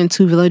 probably in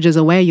 2 villages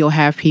away, you'll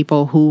have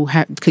people who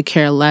could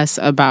care less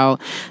about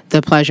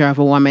the pleasure of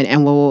a woman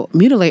and will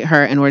mutilate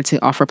her in order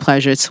to offer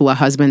pleasure to a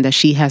husband that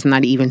she has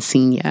not even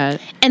seen yet.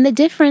 And the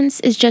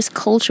difference is just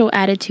cultural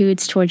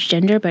attitudes towards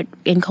gender, but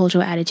in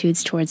cultural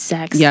attitudes towards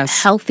sex.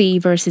 Yes. Healthy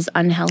versus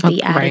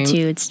unhealthy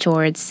attitudes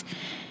towards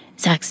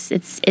sex.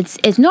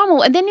 It's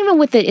normal. And then even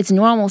with it's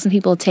normal, some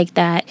people take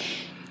that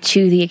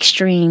to the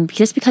extreme.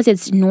 Just because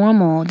it's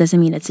normal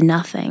doesn't mean it's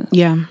nothing.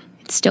 Yeah.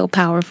 It's still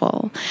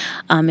powerful.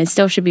 It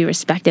still should be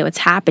respected. What's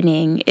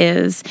happening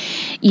is,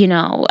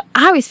 I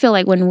always feel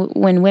like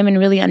when women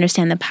really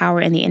understand the power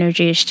and the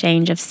energy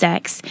exchange of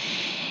sex,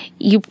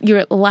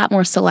 you're a lot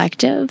more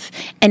selective,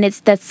 and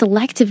it's that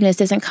selectiveness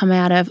doesn't come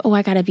out of, oh,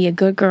 I got to be a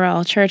good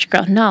girl, church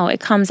girl. No, it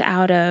comes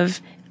out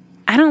of,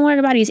 I don't worry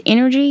about his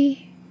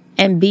energy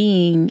and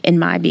being in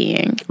my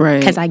being, right?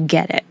 Because I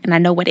get it and I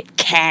know what it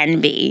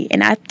can be,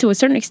 and to a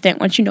certain extent,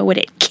 once you know what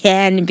it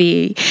can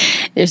be,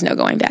 there's no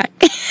going back.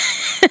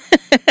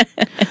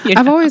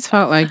 I've always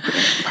felt like,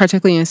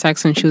 particularly in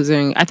sex and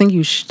choosing, I think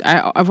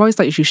I've always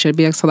thought you should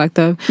be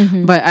selective,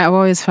 but I've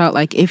always felt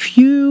like if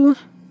you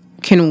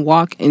can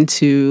walk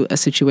into a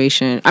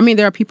situation, I mean,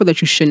 there are people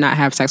that you should not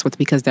have sex with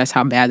because that's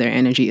how bad their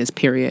energy is,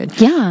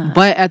 period. Yeah.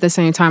 But at the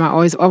same time,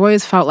 I've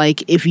always felt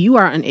like if you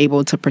are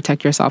unable to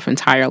protect yourself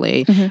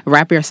entirely,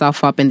 wrap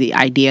yourself up in the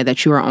idea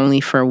that you are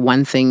only for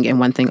one thing and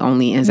one thing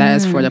only, and that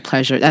is for the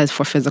pleasure, that is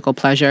for physical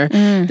pleasure,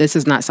 this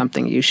is not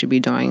something you should be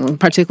doing,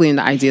 particularly in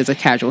the ideas of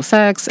casual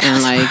sex.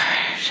 And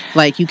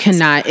like you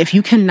cannot, if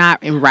you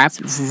cannot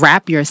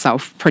wrap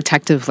yourself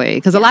protectively,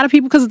 because a lot of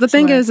people, because the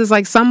thing is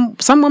like some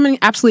women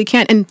absolutely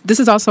can't. And this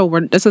is also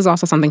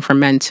something for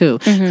men too,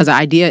 because the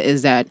idea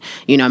is that,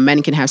 you know,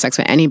 men can have sex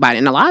with anybody,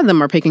 and a lot of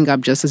them are picking up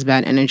just as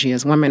bad energy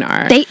as women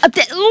are.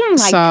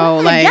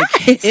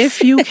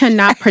 If you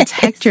cannot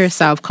protect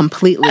yourself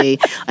completely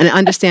and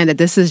understand that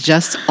this is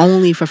just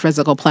only for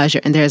physical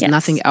pleasure and there's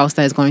nothing else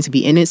that is going to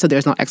be in it, so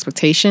there's no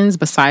expectations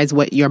besides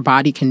what your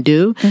body can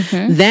do,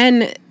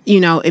 then, you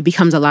know, it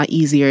becomes a lot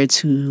easier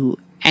to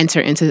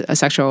enter into a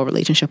sexual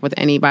relationship with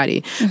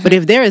anybody. But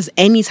if there is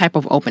any type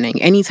of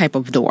opening, any type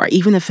of door,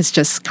 even if it's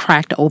just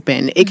cracked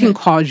open, it can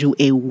cause you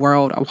a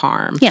world of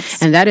harm.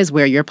 Yes. And that is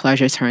where your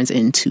pleasure turns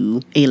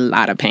into a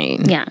lot of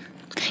pain. Yeah.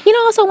 You know,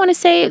 I also want to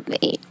say,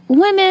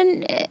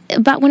 women,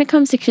 but when it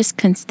comes to just,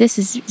 this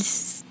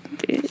is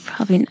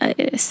probably not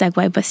a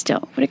segue, but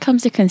still, when it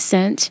comes to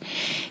consent,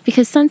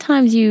 because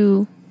sometimes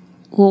you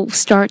will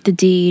start the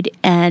deed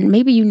and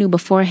maybe you knew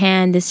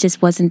beforehand this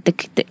just wasn't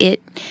the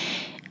it,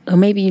 or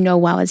maybe you know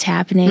while it's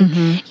happening,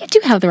 you do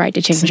have the right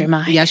to change your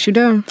mind. Yes, you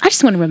do. I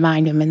just want to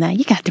remind him that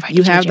you got the right to change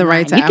your mind. You have the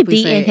right to You could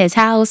be say in his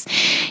house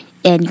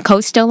and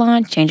coat still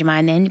on, change your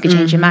mind then. You can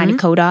change your mind and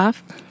coat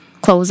off,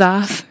 clothes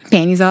off,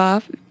 panties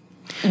off.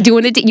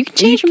 Doing it, you can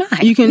change your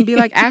mind. You can be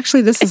like,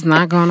 actually, this is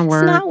not going to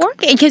work. It's not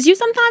working. Because you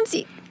sometimes,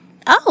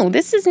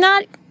 this is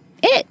not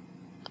it.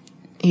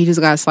 You just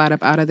got to slide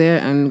up out of there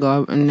and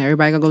go, and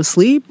everybody going to go to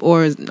sleep.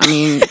 Or, I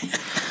mean...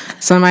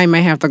 Somebody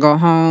may have to go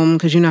home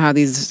because you know how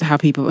these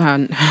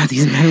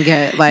men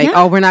get like,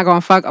 oh, we're not going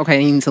to fuck.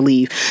 Okay, you need to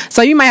leave.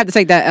 So you might have to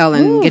take that L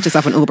and get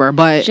yourself an Uber.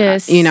 But,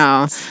 you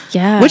know,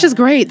 which is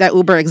great that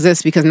Uber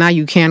exists because now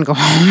you can go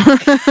home.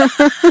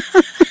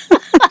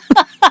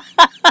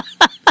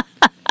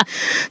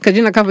 Because,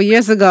 you know, a couple of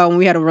years ago when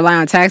we had to rely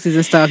on taxis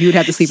and stuff, you would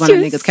have to sleep on a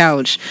nigga's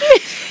couch.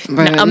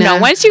 But no,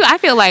 I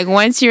feel like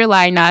once you're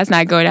like, nah, it's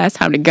not good, that's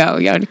time to go.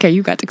 Okay,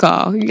 you got to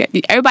call.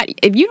 Everybody,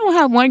 if you don't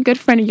have one good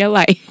friend in your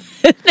life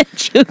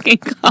that you can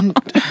call,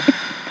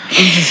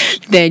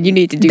 then you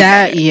need to do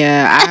that.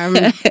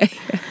 Yeah,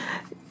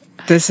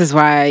 this is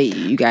why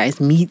you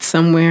guys meet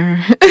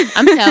somewhere.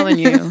 I'm telling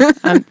you.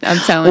 I'm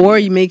telling you. Or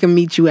you make them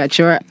meet you at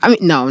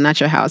no, not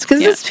your house.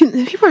 Because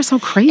people are so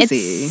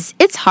crazy.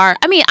 It's hard.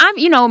 I mean,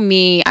 you know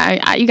me.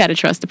 You got to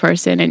trust the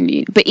person.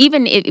 But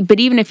even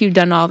if you've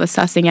done all the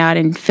sussing out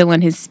and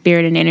feeling his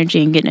spirit and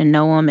energy and getting to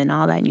know him and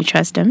all that, and you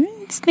trust him,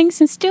 things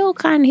can still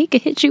he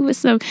could hit you with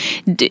some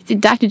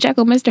Dr.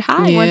 Jekyll, Mr.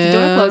 Hyde once the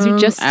door closed.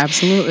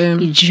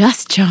 You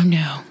just don't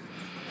know.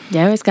 You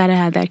always got to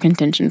have that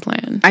contingency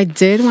plan. I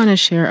did want to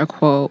share a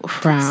quote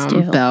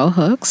from Bell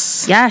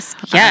Hooks. Yes.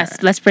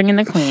 Let's bring in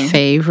the queen.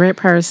 Favorite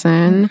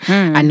person.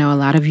 I know a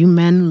lot of you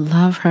men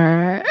love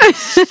her.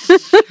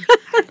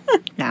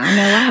 I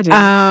know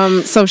I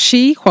do. So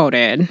she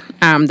quoted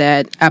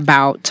that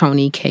about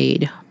Toni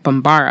Cade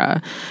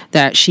Bambara,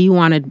 that she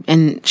wanted,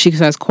 and she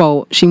says,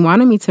 quote, she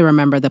wanted me to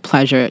remember that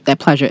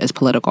pleasure is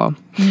political.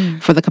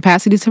 For the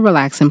capacity to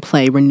relax and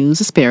play renews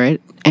the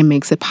spirit and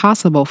makes it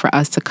possible for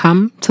us to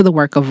come to the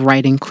work of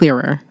writing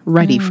clearer,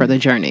 ready for the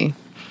journey.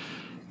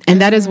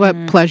 And that is what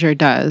pleasure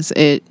does.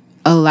 It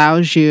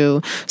allows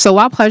you, so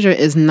while pleasure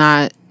is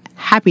not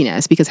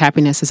happiness, because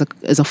happiness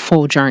is a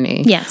full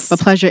journey. Yes. But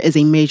pleasure is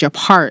a major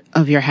part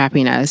of your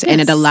happiness. Yes.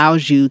 And it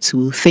allows you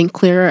to think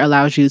clearer,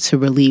 allows you to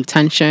relieve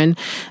tension.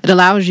 It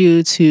allows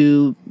you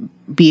to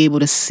be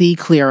able to see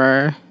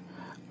clearer,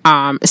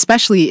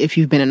 especially if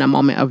you've been in a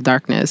moment of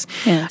darkness.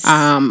 Yes.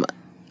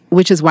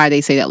 Which is why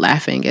they say that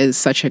laughing is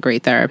such a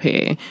great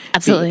therapy.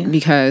 Absolutely.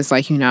 Because,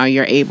 like, you know,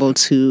 your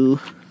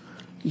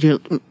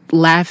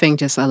laughing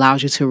just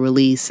allows you to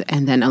release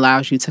and then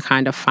allows you to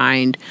kind of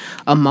find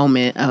a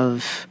moment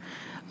of,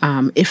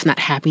 if not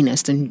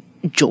happiness, then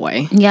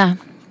joy. Yeah.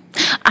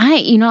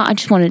 I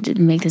just wanted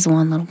to make this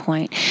one little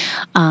point.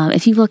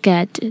 If you look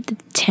at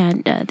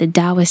the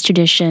Taoist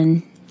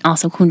tradition,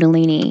 also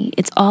Kundalini,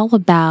 it's all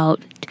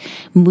about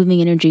moving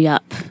energy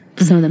up.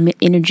 Some of the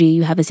energy,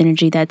 you have this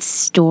energy that's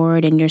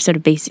stored in your sort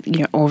of basic,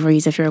 your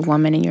ovaries if you're a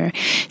woman, and your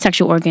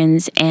sexual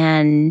organs,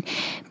 and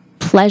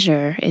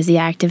pleasure is the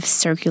act of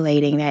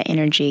circulating that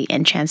energy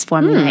and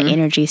transforming that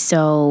energy.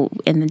 So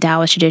in the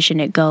Taoist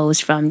tradition, it goes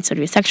from sort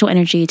of sexual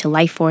energy to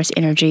life force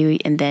energy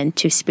and then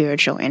to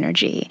spiritual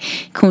energy.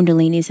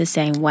 Kundalini is the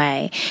same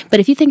way. But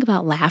if you think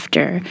about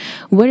laughter,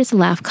 where does the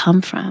laugh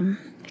come from?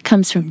 It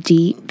comes from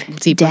deep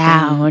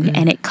down,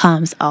 and it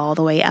comes all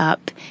the way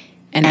up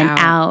and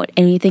out.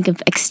 And when you think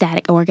of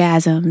ecstatic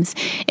orgasms,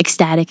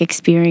 ecstatic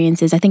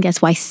experiences, I think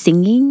that's why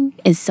singing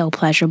is so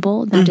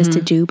pleasurable, not just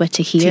to do, but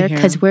to hear.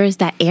 Because where is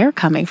that air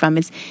coming from?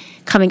 It's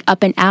coming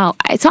up and out.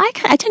 So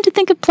I tend to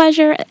think of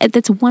pleasure,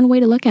 that's one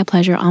way to look at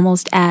pleasure,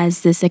 almost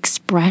as this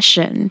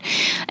expression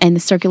and the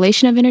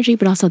circulation of energy,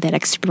 but also that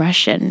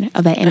expression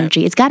of that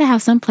energy. It's got to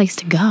have some place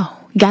to go.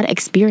 You got to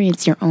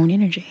experience your own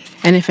energy.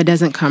 And if it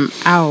doesn't come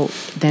out,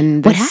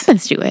 then what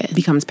happens to it? It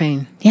becomes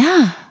pain.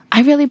 Yeah.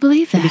 I really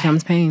believe that. It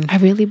becomes pain. I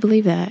really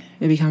believe that.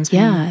 It becomes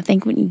pain. Yeah, I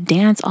think when you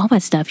dance, all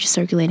that stuff, you're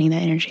circulating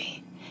that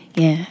energy.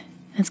 Yeah,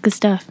 that's good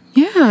stuff.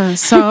 Yeah,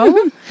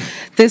 so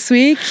this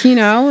week,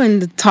 in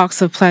the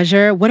talks of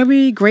pleasure, what are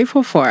we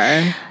grateful for?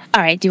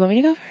 All right, do you want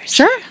me to go first?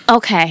 Sure.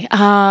 Okay,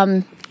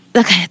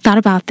 I thought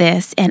about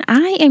this, and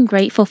I am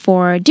grateful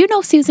for, do you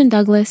know Susan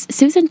Douglas?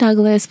 Susan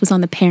Douglas was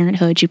on The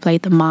Parenthood. She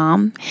played the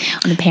mom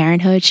on The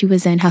Parenthood. She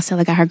was in How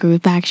Stella Got Her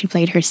Groove Back. She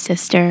played her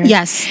sister.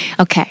 Yes.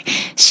 Okay.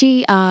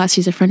 She's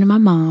a friend of my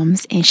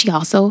mom's, and she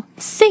also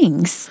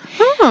sings.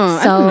 Oh,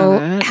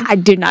 so I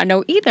did not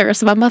know either.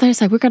 So my mother's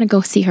like, we're going to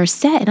go see her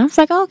set. And I was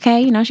like,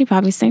 okay, she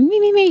probably sing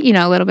me,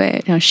 a little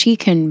bit. She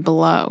can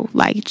blow,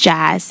 like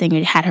jazz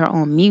singer, had her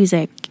own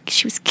music.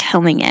 She was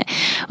killing it.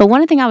 But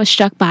one thing I was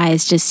struck by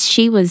is just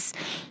she was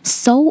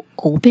so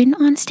open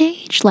on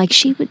stage. Like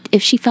she would,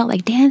 if she felt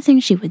like dancing,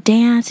 she would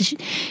dance.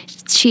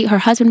 Her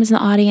husband was in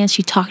the audience.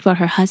 She talked about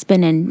her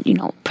husband and,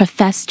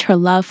 professed her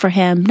love for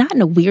him, not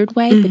in a weird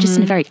way, but just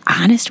in a very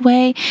honest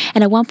way.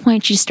 And at one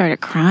point she started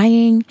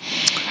crying.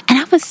 And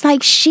I was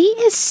like, she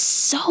is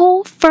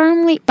so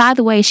firmly, by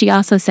the way, she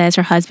also says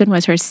her husband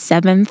was her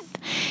 7th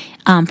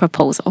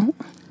proposal.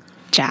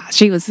 Jazz.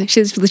 She was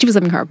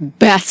living her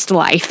best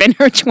life in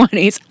her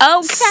 20s.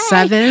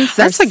 Okay. 7th?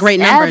 That's a great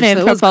number.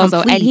 Seventh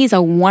proposal, and he's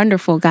a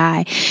wonderful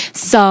guy.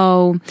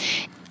 So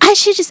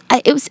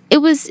it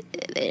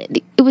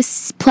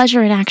was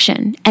pleasure in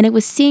action, and it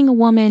was seeing a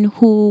woman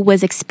who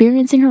was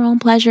experiencing her own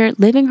pleasure,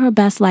 living her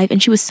best life,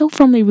 and she was so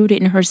firmly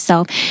rooted in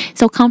herself,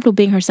 so comfortable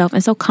being herself,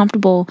 and so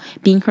comfortable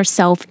being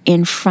herself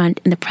in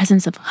the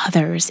presence of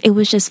others. It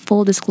was just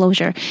full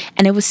disclosure,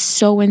 and it was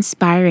so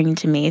inspiring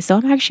to me. So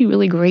I'm actually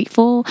really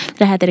grateful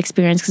that I had that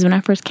experience, because when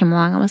I first came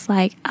along, I was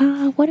like,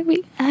 what do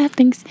we have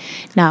things?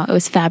 No, it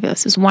was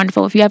fabulous. It was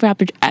wonderful. If you ever have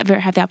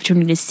the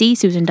opportunity to see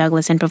Susan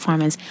Douglas in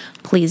performance,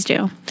 please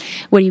do.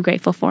 What are you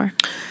grateful for?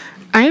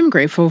 I am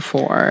grateful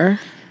for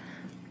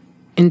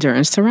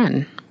endurance to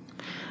run.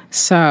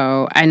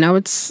 So I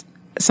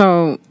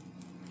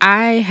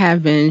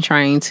have been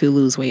trying to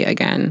lose weight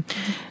again.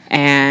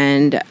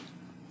 And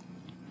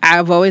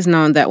I've always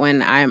known that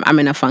when I'm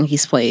in a funky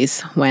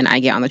place, when I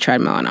get on the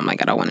treadmill and I'm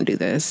like, I don't want to do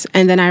this.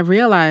 And then I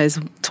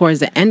realized towards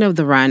the end of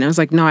the run, I was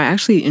like, no, I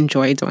actually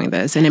enjoy doing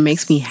this. And it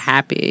makes me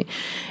happy.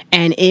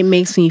 And it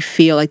makes me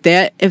feel like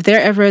that if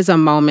there ever is a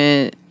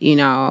moment,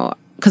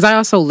 because I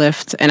also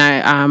lift, and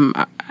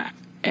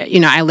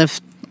I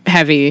lift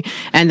heavy,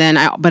 and then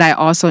I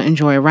also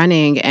enjoy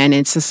running, and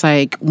it's just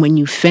like when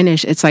you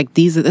finish, it's like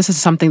this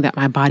is something that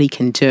my body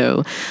can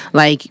do.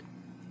 Like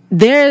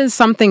there's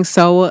something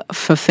so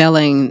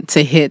fulfilling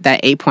to hit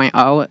that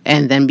 8.0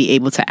 and then be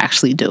able to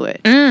actually do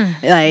it.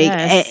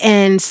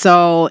 And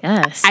so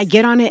I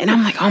get on it and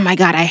I'm like, oh my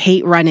God, I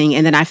hate running.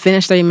 And then I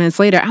finish 30 minutes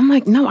later. I'm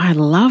like, no, I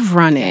love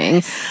running.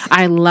 Yes.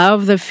 I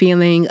love the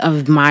feeling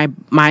of my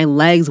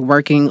legs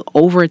working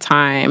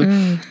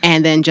overtime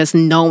and then just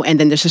and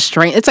then there's a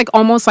strength. It's like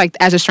almost like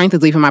as the strength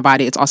is leaving my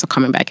body, it's also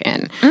coming back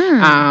in.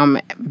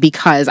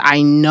 Because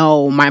I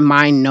know, my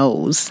mind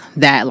knows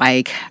that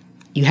like,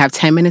 you have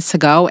 10 minutes to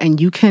go and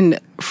you can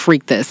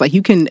freak this. Like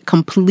you can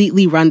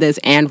completely run this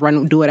and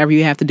do whatever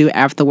you have to do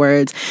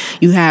afterwards.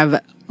 You have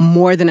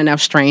more than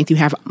enough strength.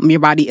 Your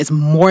body is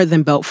more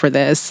than built for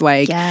this.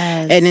 Like,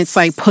 yes. And it's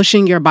like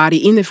pushing your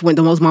body, even if when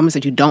those moments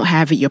that you don't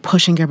have it, you're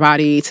pushing your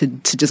body to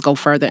just go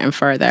further and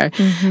further.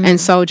 Mm-hmm.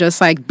 And so just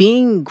like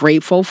being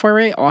grateful for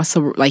it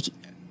also, like,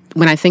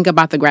 when I think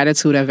about the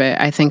gratitude of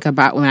it, I think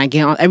about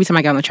every time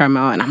I get on the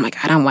treadmill and I'm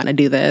like, I don't want to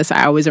do this.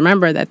 I always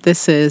remember that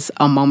this is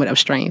a moment of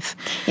strength.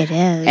 It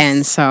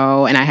is.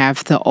 And I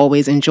have to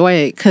always enjoy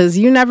it because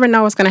you never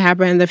know what's going to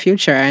happen in the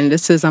future. And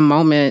this is a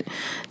moment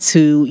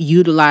to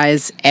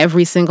utilize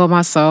every single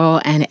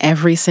muscle and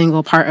every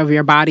single part of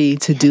your body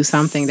to do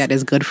something that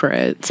is good for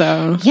it.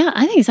 So yeah,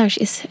 I think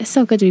it's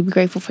so good to be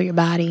grateful for your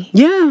body.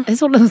 Yeah.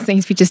 It's one of those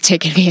things we just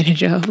take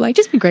advantage of. Like,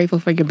 just be grateful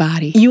for your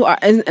body. You are.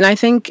 And I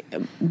think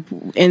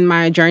in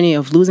my journey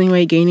of losing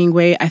weight, gaining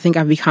weight, I think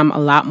I've become a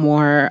lot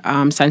more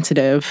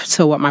sensitive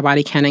to what my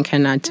body can and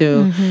cannot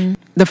do. Mm-hmm.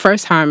 The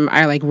first time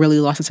I like really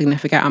lost a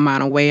significant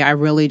amount of weight, I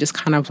really just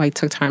kind of like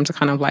took time to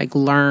kind of like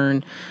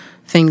learn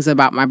things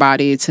about my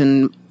body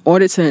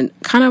order to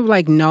kind of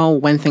like know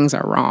when things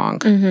are wrong.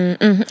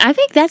 I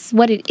think that's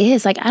what it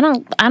is. Like, I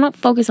don't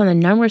focus on the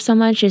numbers so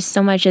much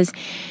as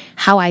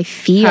how I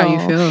feel. How you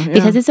feel, yeah.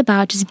 Because it's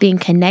about just being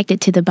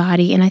connected to the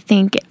body. And I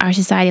think our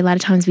society, a lot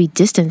of times we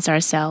distance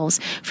ourselves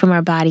from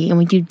our body. And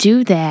when you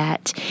do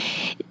that,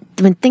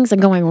 when things are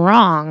going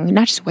wrong,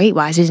 not just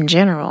weight-wise, just in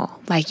general,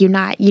 like you're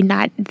not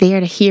there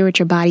to hear what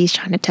your body's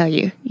trying to tell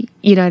you.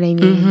 You know what I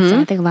mean? So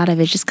I think a lot of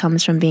it just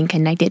comes from being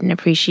connected and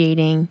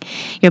appreciating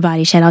your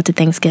body. Shout out to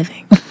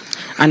Thanksgiving.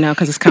 I know,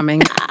 because it's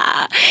coming.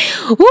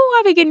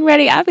 I've been getting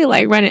ready. I feel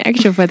like running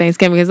extra for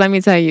Thanksgiving because let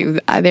me tell you,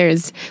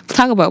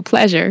 talk about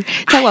pleasure,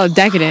 talk about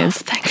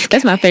decadence.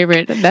 That's my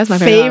favorite. That's my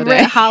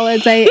favorite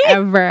holiday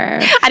ever.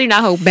 I do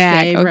not hold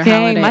back.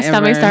 Okay, my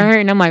stomach start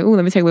hurting. I'm like, ooh,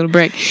 let me take a little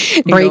break.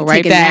 Take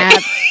a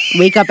nap.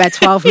 Wake up at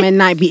 12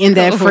 midnight. Be in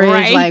that fridge.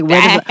 Right like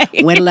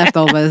where the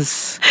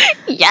leftovers?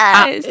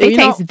 Yes, they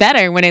taste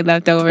better when they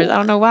leftovers. I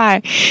don't know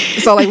why.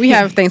 So like we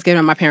have Thanksgiving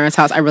at my parents'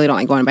 house. I really don't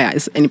like going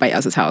to anybody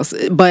else's house,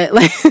 but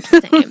like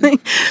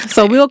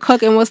so we'll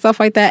cook and stuff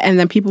like that, and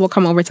then people will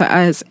come over to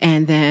us,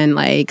 and then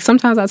like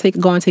sometimes I'll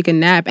go and take a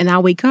nap, and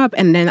I'll wake up,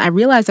 and then I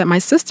realize that my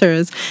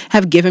sisters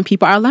have given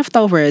people our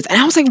leftovers,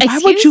 and I was like, why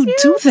would you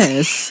do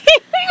this?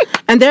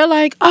 And they're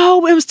like,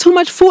 oh, it was too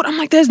much food. I'm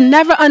like, there's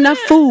never enough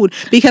food,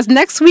 because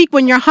next week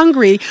when you're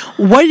hungry,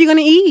 what are you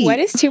gonna eat? What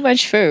is too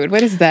much food?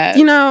 What is that?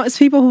 You know, it's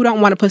people who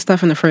don't want to put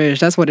stuff in the fridge.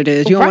 That's what it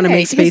is. You don't want to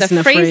make space in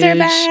the freezer fridge.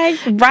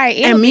 Bag. Right.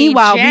 And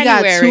meanwhile, we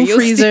got 2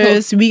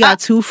 freezers. We got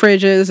 2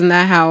 fridges in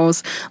that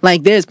house.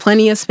 Like, there's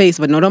plenty of space,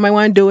 but nobody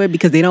want to do it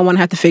because they don't want to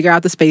have to figure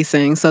out the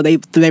spacing. So they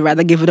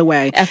rather give it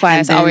away. FYI,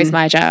 it's always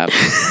my job.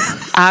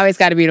 I always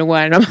got to be the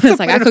one. I'm just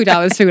like, I cooked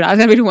all this food. I was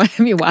going to be the one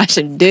to be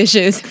washing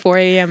dishes 4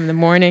 a.m. in the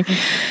morning.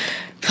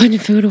 Putting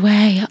food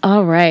away.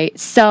 All right.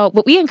 So,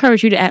 but we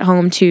encourage you to at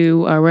home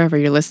to, or wherever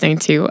you're listening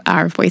to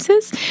our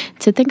voices,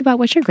 to think about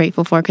what you're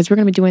grateful for, because we're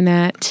going to be doing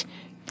that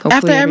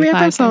after every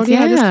episode.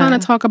 Yeah, just kind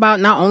of talk about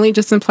not only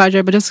just in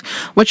pleasure, but just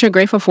what you're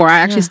grateful for. I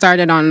actually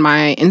started on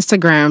my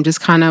Instagram,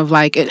 just kind of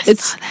like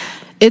it's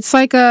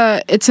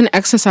an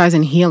exercise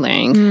in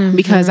healing,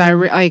 because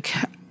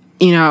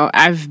you know,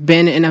 I've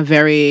been in a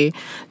very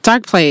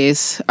dark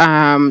place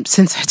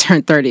since I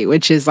turned 30,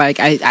 which is like,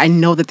 I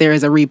know that there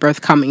is a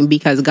rebirth coming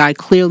because God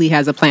clearly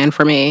has a plan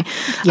for me.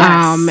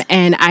 Yes.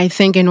 And I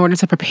think in order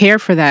to prepare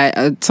for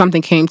that,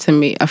 something came to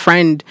me, a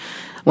friend,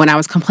 when I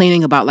was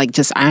complaining about like,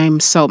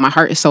 my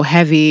heart is so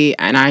heavy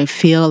and I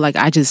feel like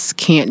I just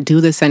can't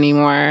do this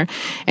anymore.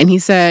 And he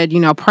said, you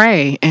know,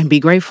 pray and be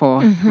grateful.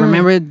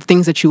 Remember the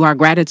things that you are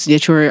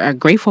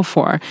grateful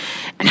for.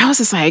 And I was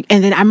just like,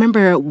 and then I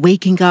remember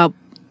waking up.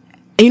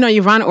 You know,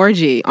 Yvonne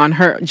Orji on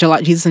her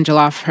Jesus and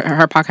Jollof,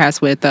 her podcast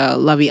with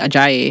Lovey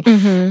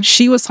Ajayi,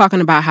 she was talking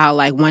about how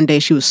like one day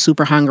she was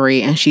super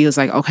hungry and she was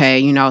like, okay,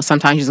 you know,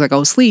 sometimes she's like,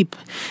 go sleep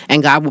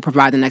and God will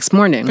provide the next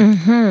morning.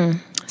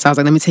 So I was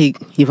like, let me take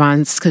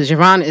Yvonne's, because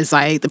Yvonne is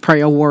like the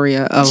prayer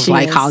warrior of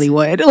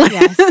Hollywood.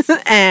 Yes.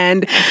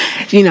 And,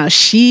 you know,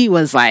 she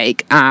was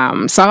like,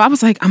 so I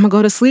was like, I'm going to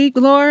go to sleep,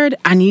 Lord.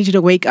 I need you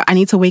to wake up. I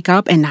need to wake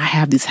up and not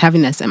have this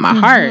heaviness in my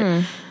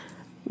heart.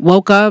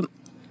 Woke up.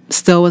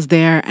 Still was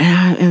there,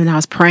 and I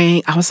was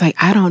praying. I was like,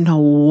 I don't know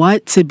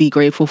what to be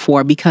grateful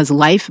for, because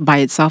life by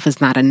itself is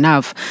not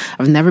enough.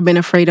 I've never been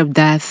afraid of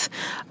death,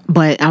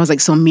 but I was like,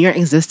 so mere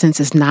existence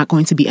is not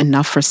going to be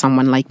enough for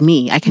someone like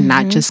me. I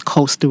cannot just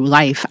coast through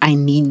life. I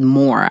need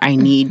more.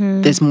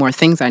 There's more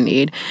things I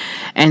need.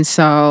 And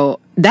so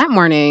that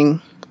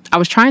morning, I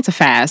was trying to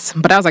fast,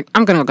 but I was like,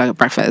 I'm going to go get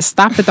breakfast.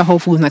 Stopped at the Whole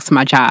Foods next to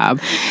my job,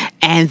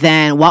 and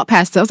then walked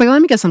past it. I was like,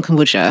 let me get some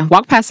kombucha.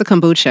 Walked past the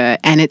kombucha,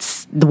 and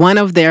it's one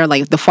of their,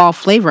 like, the fall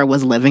flavor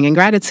was living in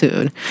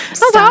gratitude. I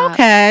was like,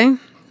 okay,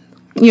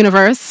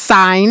 universe,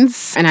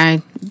 signs. And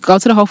I go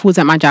to the Whole Foods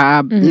at my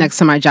job, next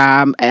to my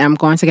job, and I'm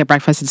going to get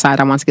breakfast inside.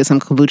 I want to get some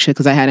kombucha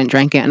because I hadn't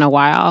drank it in a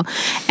while.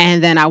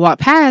 And then I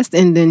walked past,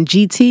 and then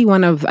GT,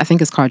 I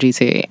think it's called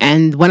GT,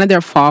 and one of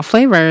their fall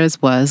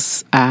flavors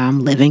was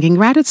living in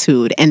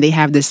gratitude. And they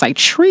have this like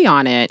tree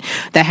on it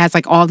that has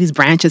like all these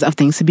branches of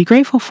things to be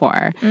grateful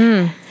for.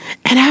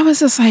 And I was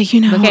just like,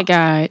 you know, look at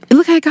God.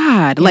 Look at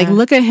God. Yeah. Like,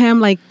 look at him.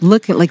 Like,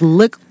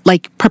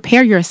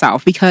 prepare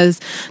yourself, because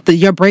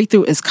your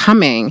breakthrough is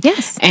coming.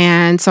 Yes.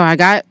 And so I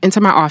got into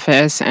my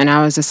office, and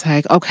I was just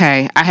like,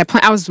 okay.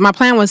 My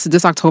plan was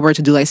this October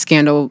to do like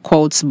scandal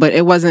quotes, but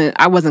I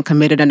wasn't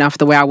committed enough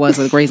the way I was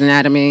with Grey's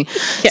Anatomy.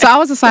 Yes. So I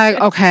was just like,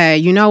 okay,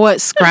 you know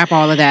what? Scrap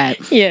all of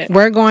that. Yeah.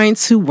 We're going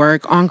to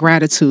work on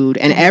gratitude,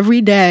 and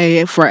every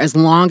day for as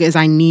long as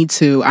I need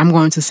to, I'm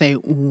going to say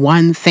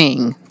one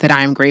thing that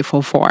I am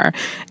grateful for.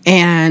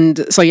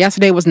 And so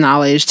yesterday was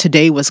knowledge,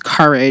 today was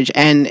courage,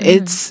 and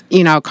it's,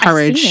 you know,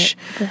 courage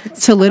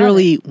to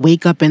literally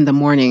wake up in the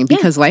morning,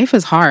 because life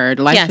is hard.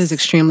 Life is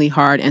extremely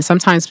hard, and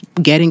sometimes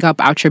getting up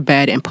out your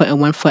bed and putting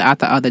one foot out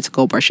the other to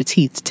go brush your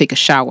teeth, to take a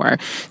shower,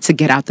 to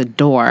get out the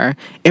door,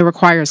 it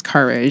requires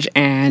courage,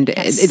 and it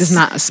is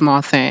not a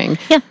small thing.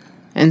 Yeah.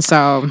 And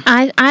so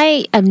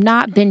I have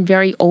not been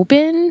very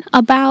open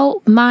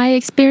about my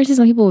experiences.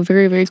 Some people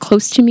very, very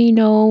close to me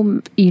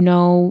know,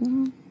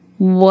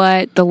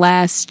 what the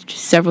last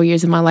several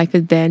years of my life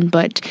have been,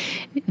 but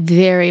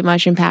very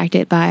much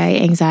impacted by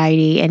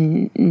anxiety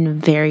and in a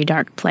very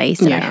dark place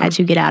that I had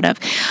to get out of.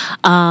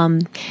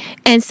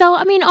 And so,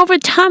 I mean, over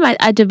time,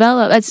 I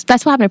developed,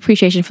 that's why I have an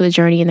appreciation for the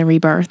journey and the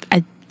rebirth.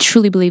 I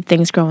truly believe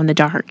things grow in the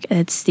dark.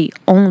 It's the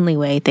only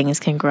way things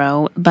can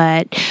grow.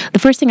 But the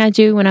first thing I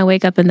do when I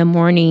wake up in the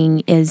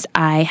morning is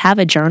I have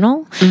a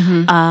journal.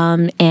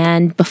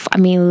 And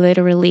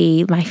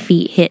literally my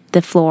feet hit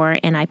the floor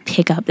and I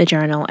pick up the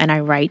journal and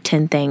I write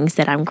 10 things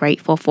that I'm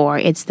grateful for.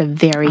 It's the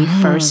very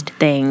first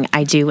thing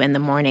I do in the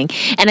morning.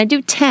 And I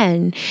do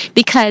 10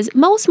 because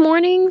most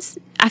mornings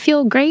I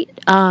feel great.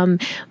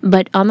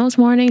 But on those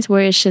mornings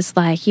where it's just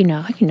like,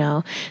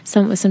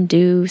 some with some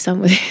dew, some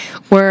with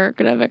work,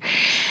 whatever.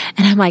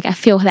 And I'm like, I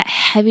feel that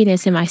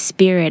heaviness in my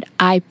spirit.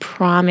 I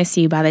promise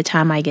you by the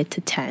time I get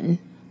to 10,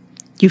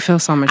 you feel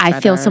so much better. I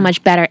feel so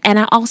much better. And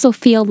I also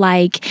feel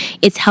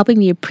like it's helping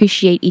me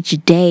appreciate each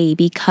day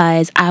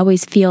because I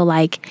always feel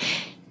like,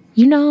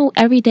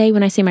 every day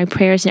when I say my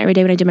prayers and every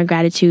day when I do my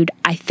gratitude,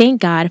 I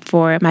thank God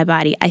for my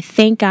body. I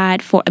thank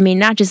God for,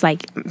 not just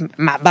like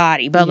my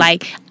body, but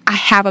like I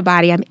have a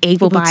body. I'm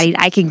able-bodied.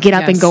 I can get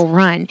up and go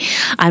run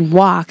and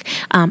walk.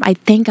 I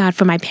thank God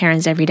for my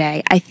parents every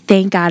day. I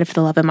thank God for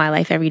the love of my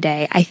life every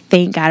day. I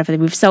thank God for the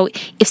roof. So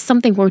if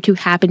something were to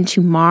happen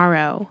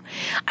tomorrow,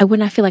 I would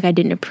not feel like I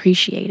didn't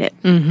appreciate it.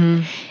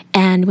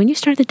 And when you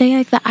start the day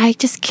like that, I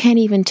just can't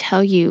even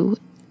tell you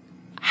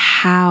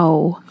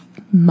how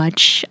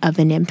much of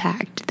an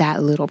impact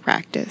that little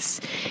practice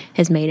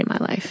has made in my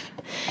life.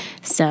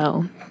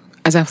 So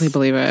I definitely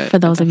believe it. For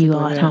those of you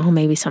all at home,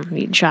 maybe something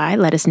you can try.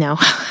 Let us know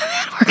how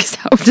that works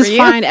out for Just you.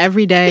 find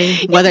every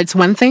day, whether it's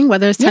one thing,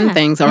 whether it's 10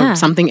 things, or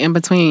something in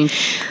between.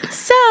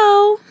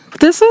 So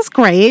this was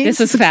great. This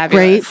was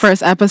fabulous. Great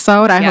first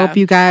episode. I hope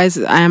you guys,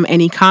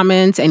 any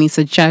comments, any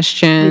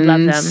suggestions. We'd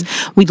love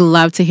them. We'd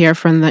love to hear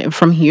from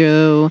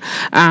you.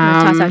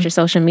 Toss out your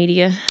social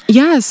media.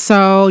 Yes,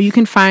 so you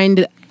can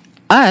find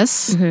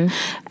us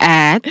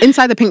at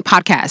Inside the Pink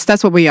Podcast.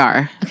 That's what we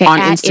are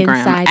on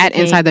Instagram. At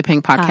Inside the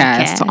Pink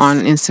Podcast on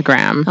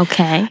Instagram.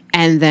 Okay.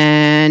 And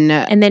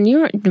then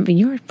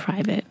you're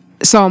private.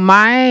 So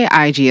my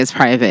IG is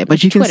private,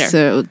 but you can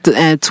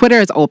Twitter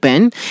is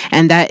open,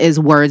 and that is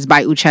Words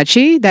by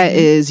Uchechi. That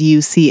is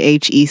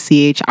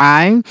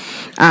UCHECHI.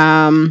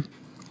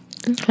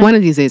 One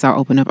of these days I'll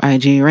open up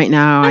IG. Right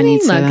now I need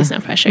to... Look, it's no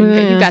pressure.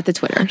 You got the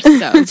Twitter. So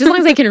just as long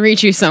as they can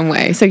reach you some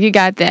way. So you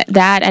got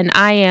that. And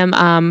I am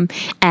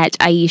at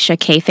Aisha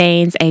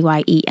Kfaines,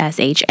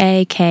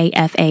 AYESHA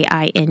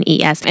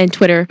KFAINES. And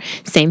Twitter,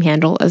 same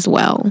handle as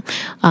well.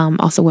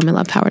 Also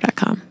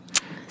womenlovepower.com.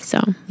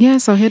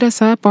 So hit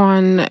us up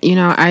on,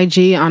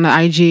 IG, on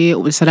the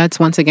IG. So that's,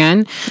 once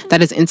again,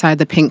 that is Inside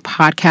the Pink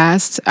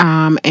Podcast.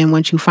 And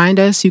once you find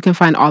us, you can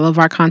find all of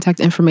our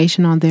contact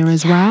information on there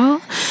as well.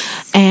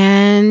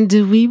 And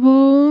we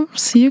will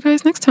see you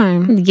guys next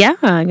time. Yeah,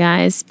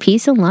 guys.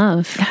 Peace and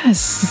love.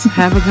 Yes.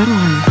 Have a good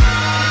one.